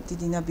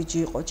დიდი ნაბიჯი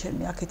იყო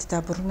ჩემი აქეთ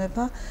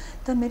დაბრუნება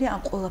და მე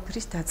ამ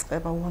ყველაფრის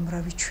დაწყება,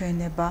 უამრავი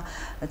ჩვენება,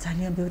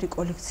 ძალიან ბევრი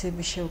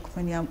კოლექციები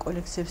შევქმნი, ამ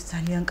კოლექციებს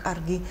ძალიან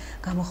კარგი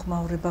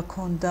გამოხმაურება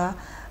ქონდა.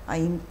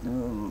 აი იმ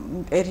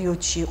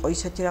პერიოდში იყო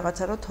ისეთი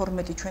რაღაცა, რომ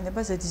 12 ჩვენება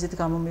ზედიზედ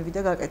გამომივიდა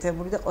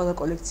გაკეთებული და ყველა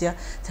კოლექცია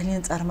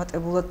ძალიან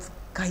წარმატებულად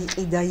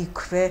გაიყიდა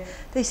იქვე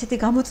და ისეთი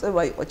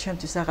გამოწვევა იყო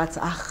ჩემთვის რაღაც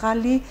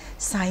ახალი,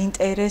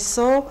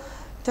 საინტერესო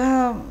და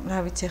რა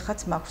ვიცი, ეხაც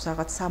მაქვს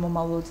რაღაც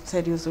სამომავლო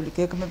სერიოზული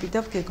გეგმები და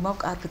ვგეგმავ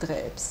კარგ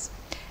დღეებს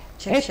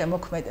ჩემს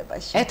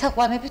შემოქმედებაში.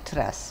 ეთაყვანებით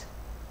რას?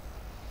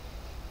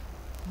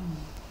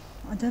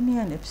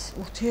 ადამიანებს,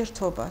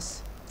 ურთიერთობას,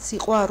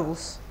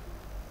 სიყვარულს,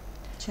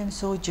 ჩემს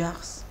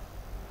ოჯახს,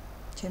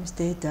 ჩემს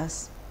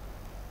დედას.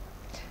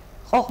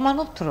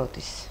 ყოყმანობთ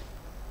როდის?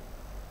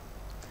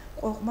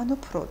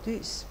 ყოყმანობ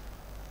როდის?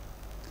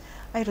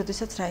 აი,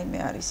 როდესაც რაიმე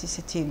არის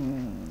ისეთი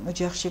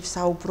ოჯახში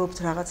ვსაუბრობთ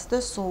რაღაც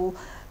და სულ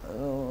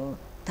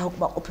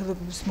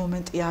დაუკმაყოფილების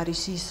მომენტი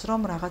არის ის,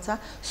 რომ რაღაცა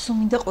სულ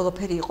მინდა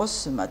ყველაფერი იყოს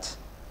მათ.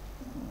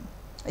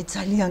 აი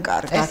ძალიან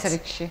კარგად.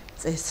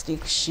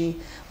 წესრიგში.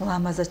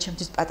 ლამაზად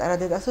ჩემთვის პატარა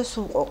დედას და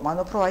სულ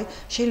ყოყმანობ, რომ აი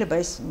შეიძლება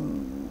ის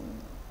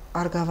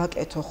არ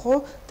გავაკეთო ხო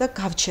და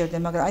გავჩერდე,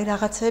 მაგრამ აი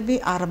რაღაცები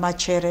არ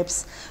მაჩერებს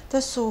და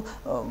სულ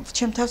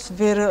ჩემ თავს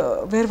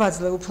ვერ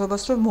ვაძლევ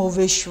უფლებას რომ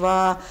მოვეშვა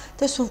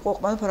და სულ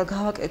ყოყმანობ, რა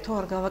გავაკეთო,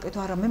 არ გავაკეთო,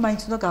 არა მე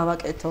მაინც უნდა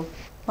გავაკეთო.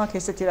 მაგ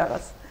ესეთი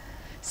რაღაც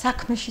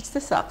საქმეშიც და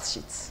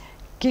სახლშიც.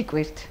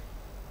 გიკვირთ?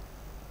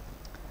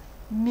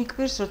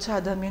 მიკვირს, როცა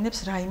ადამიანებს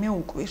რაიმე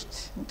უკვირთ,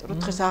 იმიტომ რომ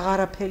დღეს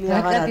აღარაფერი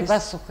აღარ არის. რა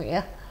პასუხია?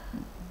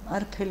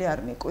 არაფერი არ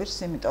მიყვირს,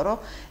 იმიტომ რომ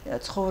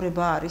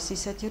ცხოვრება არის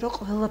ისეთი, რომ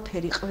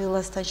ყველაფერი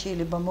ყველასთან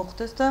შეიძლება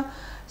მოხდეს და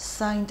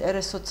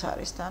საინტერესოც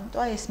არის და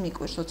ამიტომ ეს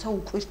მიყვირს, როცა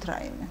უკვირთ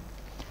რაიმე.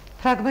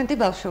 ფრაგმენტი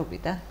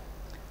ბავშვობიდან.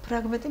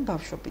 ფრაგმენტი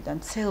ბავშვობიდან,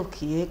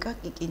 ცელქი, ეკა,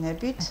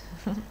 კიკინებით.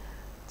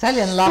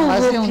 ძალიან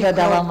ლამაზი უნდა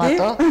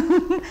დავამატო.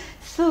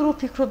 სულ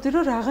ვფიქრობდი,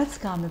 რომ რაღაც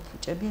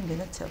გამეფუჭები,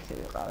 იმდენად ცელქი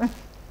ვიყავი.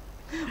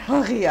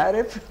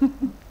 ვაღიარებ.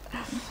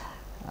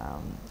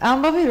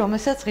 ამბავი,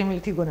 რომელსაც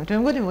ღიმილით იგონებთ, მე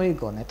მგონი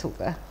მოიგონეთ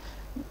უკვე.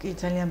 კი,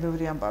 ძალიან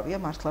ბევრი ამბავია,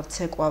 მართლა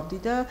ცეკვავდი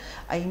და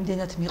აი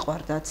იმდენად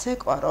მიყვარდა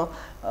ცეკვა, რომ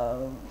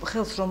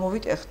ხელს რომ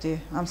მოვიტეხდი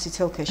ამ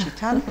სიცელქეში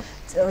თან,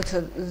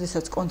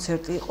 როდესაც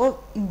კონცერტი იყო,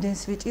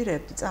 იმდენს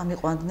ვიტირებდი,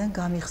 წამიყვანდნენ,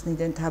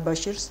 გამიხსნიდნენ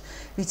თაბაშირს,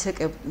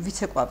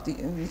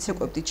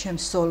 ვიცეკვავდი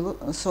ჩემს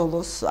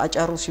სოლოს,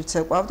 აჭარულში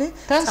ვიცეკვავდი,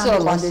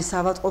 წამიყვანდნენ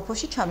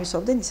ავადმყოფოში,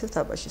 ჩამისვავდნენ ისევ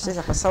თაბაშირს. ეს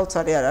ახლა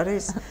საოცარი არ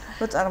არის?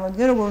 რომ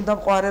წარმოგიდგენ, როგორ უნდა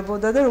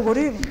მყარებოდა და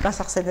როგორი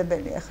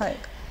გასახსენებელია ხა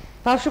ეგ.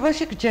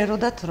 ბავშვობაში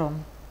გჯეროდათ რომ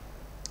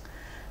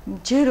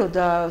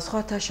ჯეროდა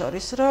სხვათა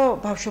შორის,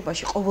 რომ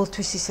ბავშვობაში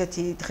ყოველთვის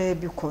ისეთი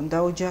დღეები გქონდა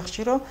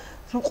ოჯახში, რომ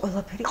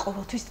ყველაფერი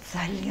ყოველთვის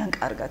ძალიან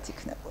კარგად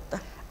იქნებოდა.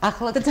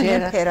 ახლა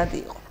ძალიან ფერადი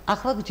იყო.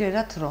 ახლა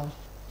გჯერათ რომ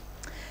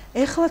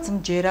ეხლაც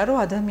მჯერა, რომ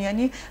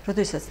ადამიანი,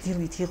 როდესაც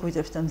დილით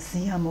იღვიძებს და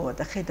მზიამოა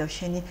და ხედავ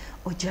შენი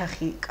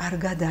ოჯახი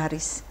კარგად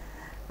არის,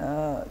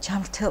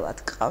 ჩამრთელად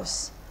ყავს.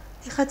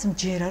 ეხლაც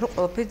მჯერა, რომ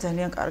ყველაფერი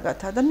ძალიან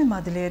კარგადაა და მე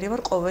მადლიერი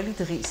ვარ ყოველი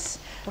დღის.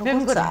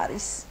 როგორც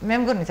არის. მე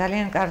მგონი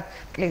ძალიან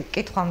კარგი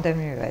კითხვამდე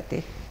მივედი.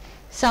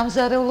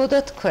 სამზარეულო და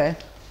თქვენ?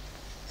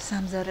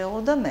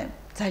 სამზარეულო და მე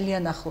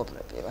ძალიან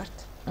ახლობლები ვართ.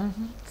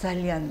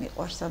 ძალიან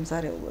მიყვარს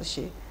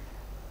სამზარეულოში.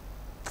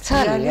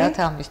 ძალიან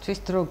ამისთვის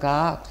დრო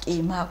გააქვს? კი,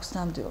 მაქვს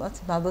ნამდვილად.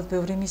 ალბათ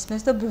ბევრი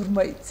მისმენს და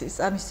ბევრმა იცის.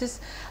 ამისთვის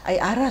აი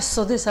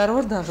არასოდეს არ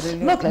ვარ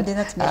დაღრილი.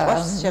 იმდენად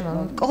მიყვარს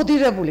შემოვიდა.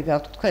 კოდირებული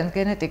გაქვთ თქვენ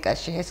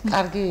გენეტიკაში ეს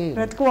კარგი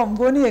რა თქმა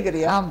მგონი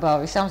ეგრეა.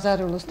 ამბავი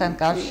სამზარეულოსთან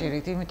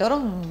კავშირით, იმიტომ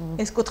რომ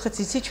ეს კუთხეც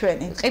იცი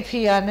ჩვენი.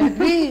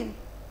 ყიფიანები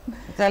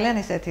ძალიან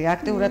ისეთი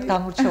აქტიურად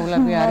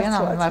გამორჩეულები არიან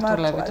ამ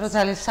მიმართულებით, რომ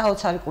ძალიან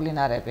საოცარი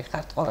კულინარები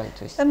ხართ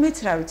ყოველთვის. და მეც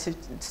რა ვიცი,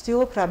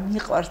 ვცდილობ რა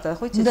მიყვარს და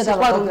ხო იცი,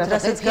 სიყვარულით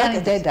რასაც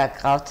გაკეთე. დედა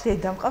გყავთ.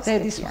 დედა მყავს.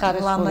 დედის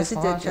მხარეს ლამაზი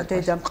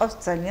დედა მყავს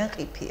ძალიან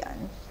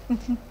ყიფიანი.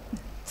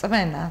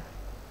 წმენა.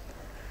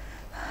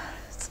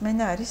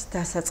 წმენა არის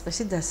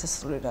დასაწყისი,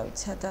 დასასრული, რა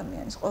ვიცი,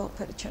 ადამიანის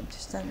ყველაფერი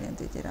ჩემთვის ძალიან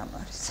დიდი რამ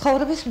არის.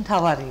 ცხოვრების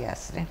მთავარი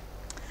აზრი.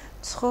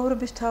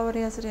 ცხოვრების მთავარი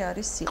აზრი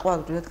არის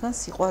სიყვარული, რადგან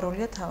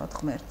სიყვარულია თავად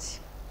ღმერთი.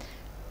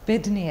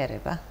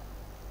 ბედნიერება.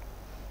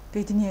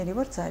 ბედნიერი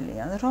ვარ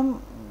ძალიან, რომ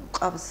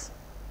მყავს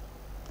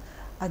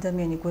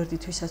ადამიანი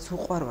გვერდით, ვისაც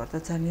უყვარვარ და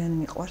ძალიან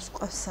მიყვარს,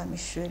 მყავს სამი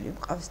შვილი,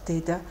 მყავს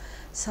დედა,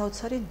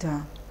 საოცარი და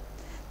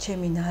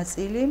ჩემი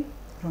ნაწილი,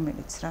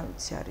 რომელიც რა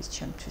ვიცი არის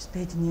ჩემთვის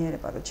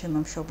ბედნიერება, რომ ჩემმა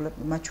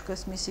მშობლებმა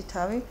მაჩუქეს მისი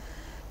თავი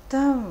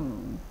და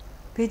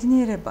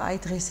ბედნიერება აი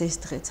დღეს ეს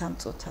დღეც ამ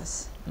წუთას.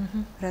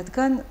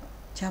 რადგან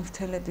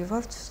ჯანმრთელები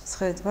ვართ,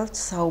 ცხედ ვართ,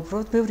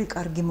 საუბრობთ, ბევრი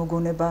კარგი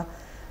მოგონება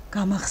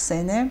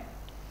გამახსენე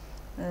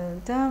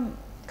და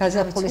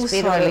გაზაფხულის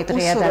პირველი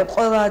დღეა და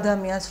ყველა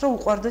ადამიანს რომ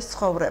უყვარდეს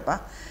ცხოვრება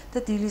და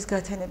დილის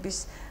გათენების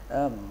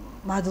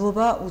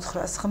მადლობა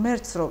უთხრას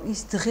ღმერთს, რომ ის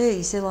დღე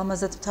ისე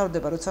ლამაზად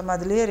მთავრდება, როცა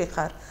მადლიერი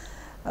ხარ,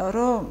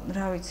 რომ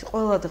რა ვიცი,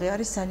 ყველა დღე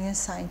არის ძალიან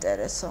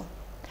საინტერესო.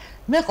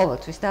 მე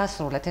ყოველთვის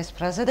დაასრულეთ ეს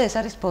ფრაზა და ეს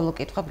არის ბოლო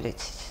კითხვა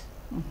ბლიცის.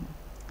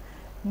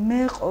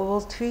 მე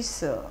ყოველთვის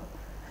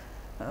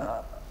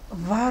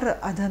ვარ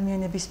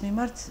ადამიანების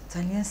მიმართ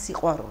ძალიან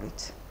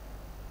სიყვარულით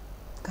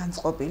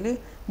განწყობილი,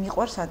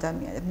 მიყვარს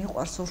ადამიანები,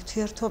 მიყვარს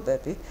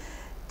ურთიერთობები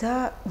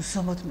და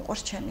უსომოდ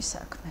მიყვარს ჩემი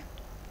საქმე.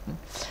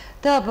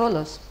 და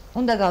ბოლოს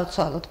უნდა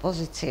გავცვალოთ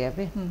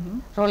პოზიციები,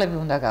 როლები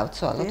უნდა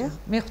გავცვალოთ.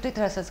 მიხვდით,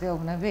 რასაც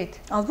გეუბნებით?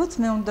 ალბათ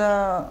მე უნდა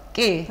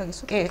კი,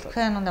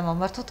 თქვენ უნდა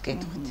მომართოთ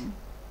კითხვით.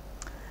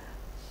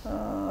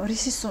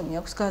 რისი სუნი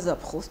აქვს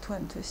გაზაფხულს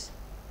თქვენთვის?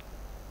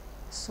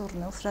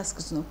 სურნელს რას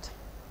გრძნობთ?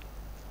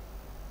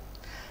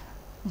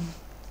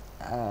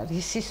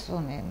 რისი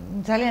სუნი?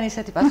 ძალიან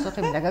ისეთი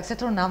პასუხები და გაგცეთ,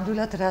 რომ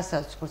ნამდვილად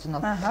რასაც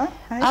გრძნობ.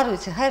 არ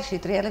ვიცი, ჰაერში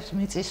ტრიალებს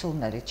მიწის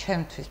სუნელი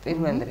ჩემთვის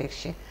პირველ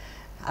რიგში.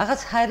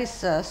 რაღაც ჰაერის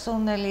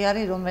სუნელი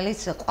არის, რომელიც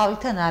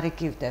ყვავილთან არ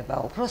იგივდება,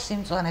 უფრო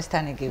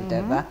სიმწვანესთან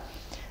იგივდება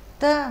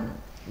და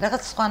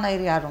რაღაც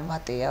სხვანაირი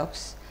არომატი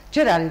აქვს.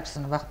 ჯერ არ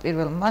იგრძნობა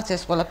პირველ მარს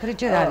ეს ყველაფერი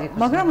ჯერ არ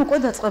იგრძნობა. მაგრამ უკვე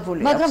დაწყებული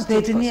აქვს. მაგრამ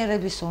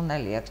ბედნიერების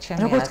სუნელი აქვს ჩემი.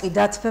 როგორც კი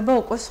დათმება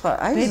უკვე სხვა.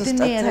 აი ზუსტად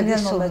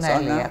ძალიან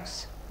სუნელი აქვს.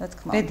 რა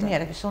თქმა უნდა.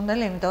 ბედნიერების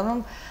სუნელი, იმიტომ რომ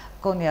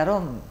მგონია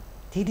რომ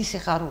დიდი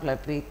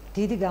სიხარულები,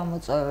 დიდი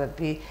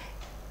გამოწვევები,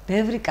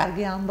 ბევრი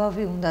კარგი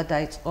ამბავი უნდა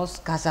დაიწყოს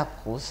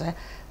გაზაფხულზე.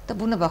 და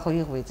ბუნება ხო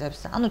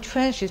იღვიძებს. ანუ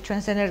ჩვენში,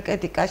 ჩვენს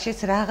ენერგეტიკაშიც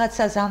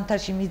რაღაცა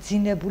ზამთარში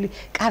მიძინებული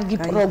კარგი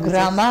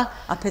პროგრამა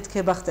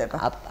აფეთქება ხდება.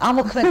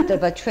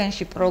 ამოქმედდება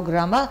ჩვენში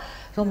პროგრამა,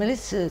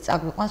 რომელიც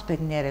წაგვიყვანს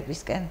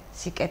ბედნიერებისკენ,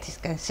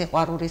 სიკეთისკენ,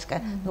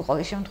 სიყვარულისკენ. ნუ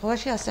ყოველ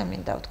შემთხვევაში ასე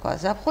მინდა ვთქვა.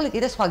 ზაფხული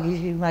კიდე სხვა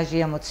გიჟიმაჟი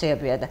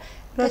ემოციებია და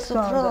ეს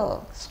უფრო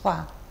სხვა.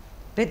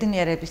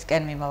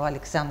 ბედნიერებისკენ მიმავალი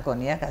გზა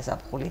მგონია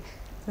გაზაფხული.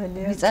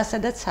 მიწასა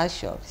და ცას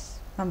შორის.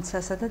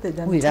 გამცასა და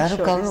დედამიწის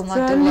შორის.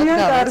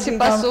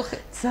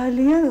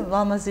 ძალიან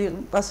ლამაზი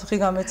პასუხი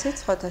გამეცით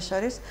სხვათა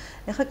შორის.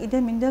 ეხლა კიდე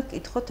მინდა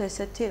გკითხოთ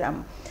ესეთი რამ.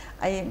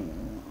 აი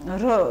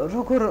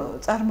როგორ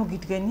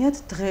წარმოგიდგენიათ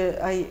დღე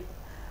აი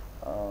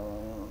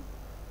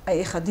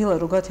ეხლა დილა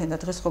რო გათენდა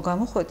დღეს ხო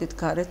გამოხვედით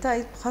გარეთ და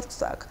აი ხართ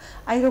აქ.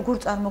 აი როგორ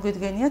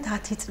წარმოგიდგენიათ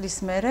 10 წლის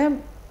მერე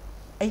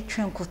აი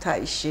ჩვენ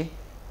ქუთაისში.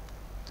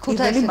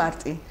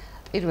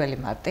 პირველი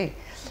მარტი.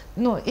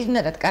 Ну,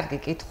 იმერად კარგი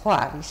კითხვა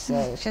არის.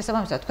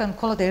 შესაბამისად, თქვენ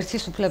მხოლოდ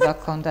ერთის უფლება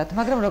გქონდათ,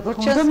 მაგრამ როგორც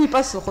ჩანს, უნდა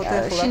მიპასუხოთ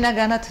ახლა.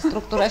 შინაგანად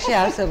სტრუქტურაში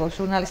არსებობს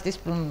ჟურნალისტის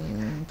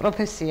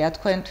პროფესია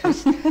თქვენთვის.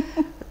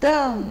 და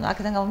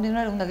აქედან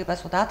გამომდინარე, უნდა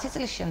გიპასუხოთ 10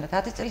 წლის შემდეგ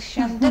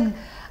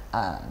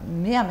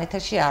მე ამ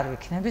ეთერში არ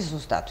ვიქნები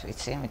ზუსტად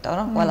ვიცი, იმიტომ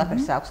რომ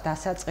ყველაფერს აქვს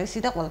დასაწყისი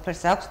და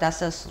ყველაფერს აქვს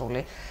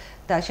დასასრული.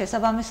 და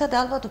შესაბამისად,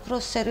 ალბათ უფრო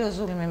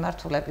სერიოზული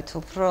მიმართულებით,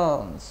 უფრო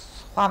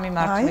სხვა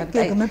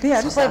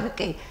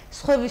მიმართულებით,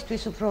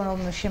 სხვებისთვის უფრო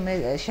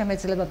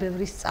შემეძლება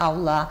ბევრი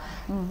სწავლა,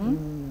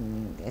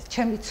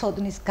 ჩემი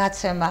ცოდნის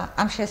გაცემა,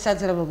 ამ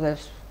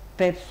შესაძლებლობებს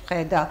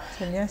ვხედა.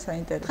 ძალიან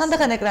საინტერესო.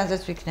 ხანდახან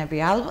ეკრანზეც ვიქნები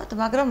ალბათ,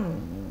 მაგრამ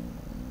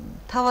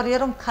თავარია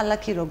რომ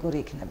ქალაქი როგორი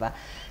იქნება.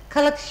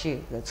 ქალაქში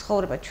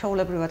ცხოვრება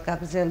ჩვეულებრივად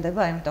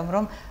გაგრძელდება, იმიტომ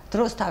რომ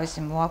დროს თავისი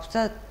მოაქვს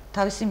და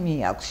თავისი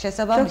მიაქვს.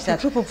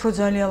 შესაბამისად, უფრო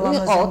ძალიან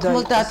ლამაზი იყო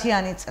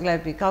 90-იანი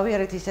წლები,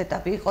 გავიარეთ ის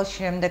ეტაპი, იყო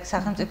შემდეგ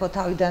სახელმწიფო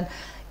თავიდან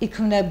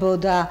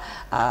იქმნებოდა,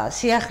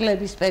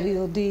 სიახლეების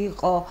პერიოდი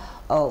იყო,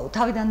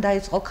 თავიდან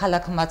დაიწყო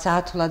ქალაქმა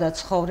წათვლა და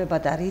ცხოვრება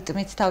და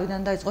რიტმით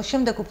თავიდან დაიწყო.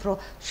 შემდეგ უფრო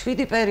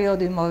შვიდი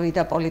პერიოდი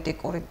მოვიდა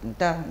პოლიტიკური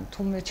და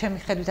თუმცა ჩემი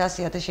ხედვით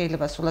ასეა და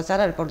შეიძლება სულაც არ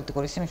არის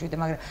პოლიტიკური სიმშვიდე,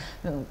 მაგრამ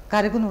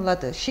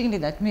გარეგნულად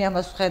შიგნიდან მე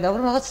ამას ვხედავ,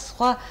 რომ რაღაც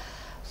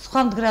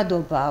სხვა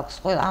მდგრადობა აქვს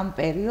ყველა ამ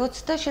პერიოდს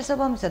და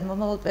შესაბამისად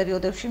მომავალ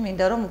პერიოდებში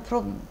მინდა რომ უფრო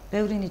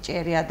ბევრი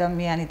ნიჭიერი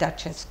ადამიანი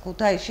დარჩეს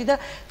ქუთაისში და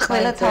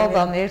ყველა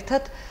თაობამ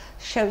ერთად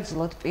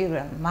შევძლოთ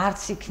პირველ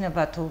მარტს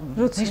იქნება თუ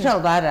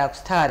მნიშვნელობა არ აქვს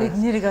თარიღი.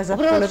 ბედნიერი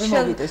გაზაფხულები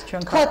მოვიდეს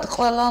ჩვენ ქალაქში.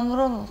 ყველამ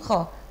რომ ხო,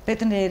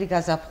 ბედნიერი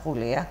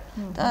გაზაფხულია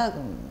და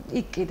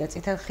იქ კიდე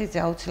წითელ ხიდზე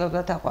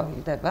აუცილებლად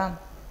აყვავილდება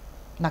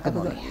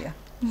მაკედონია.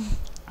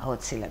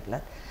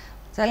 აუცილებლად.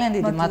 ძალიან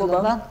დიდი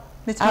მადლობა.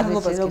 მეც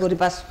მადლობა როგორი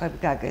პასუხები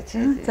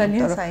გაგეცეთ.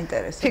 ძალიან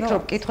საინტერესო.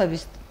 ფიქრობ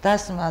კითხვების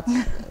დასმაც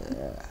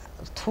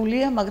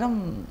რთულია, მაგრამ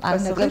არ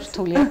ნეკლებს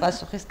რთულია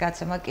პასუხის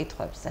გაცემა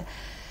კითხვებზე.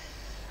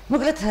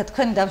 მოკლედ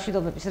თქვენი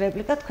დამშვიდობების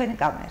რეპლიკა თქვენი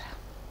კამერა.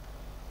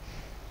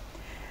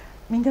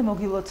 მინდა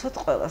მოგილოცოთ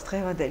ყველას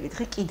დღევანდელი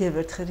დღე კიდევ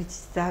ერთხელ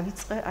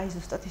დავიწყე, აი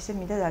ზუსტად ისე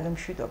მინდა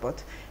დაგემშვიდობოთ.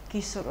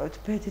 გისურვებთ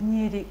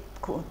ბედნიერი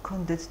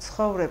გქონდეთ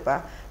ცხოვრება,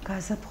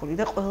 გაზაფხული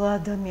და ყველა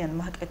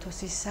ადამიანმა აკეთოს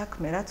ის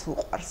საქმე, რაც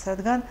უყვარს,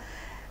 რადგან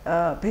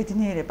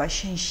ბედნიერება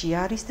შენში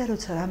არის და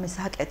როცა რამეს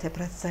აკეთებ,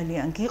 რაც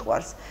ძალიან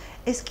გიყვარს,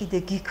 ეს კიდე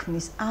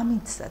გიქმნის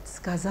ამიცაც,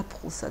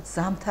 გაზაფხულსაც,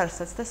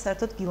 ზამთარსაც და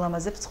საერთოდ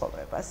გილამაზებს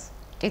ცხოვრებას.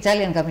 კი,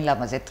 ძალიან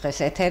გამილამაზეთ დღეს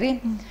ეთერი.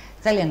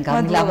 ძალიან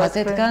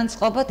გამილამაზეთ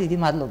განწყობა. დიდი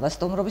მადლობა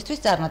სტუმრობისთვის,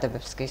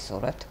 წარმატებებს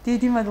გისურვებთ.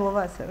 დიდი მადლობა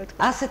ასევე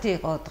თქვენ. ასეთი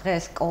იყო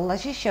დღეს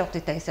კოლაჟი,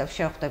 შევხვდით და ისევ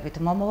შევხვდებით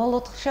მომავალ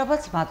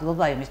ოთხშაბათს.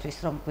 მადლობა იმისთვის,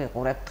 რომ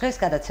გვიყურებთ. დღეს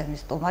გადაცემის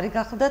სტუმარი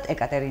გახლდათ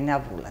ეკატერინე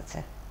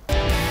აბულაძე.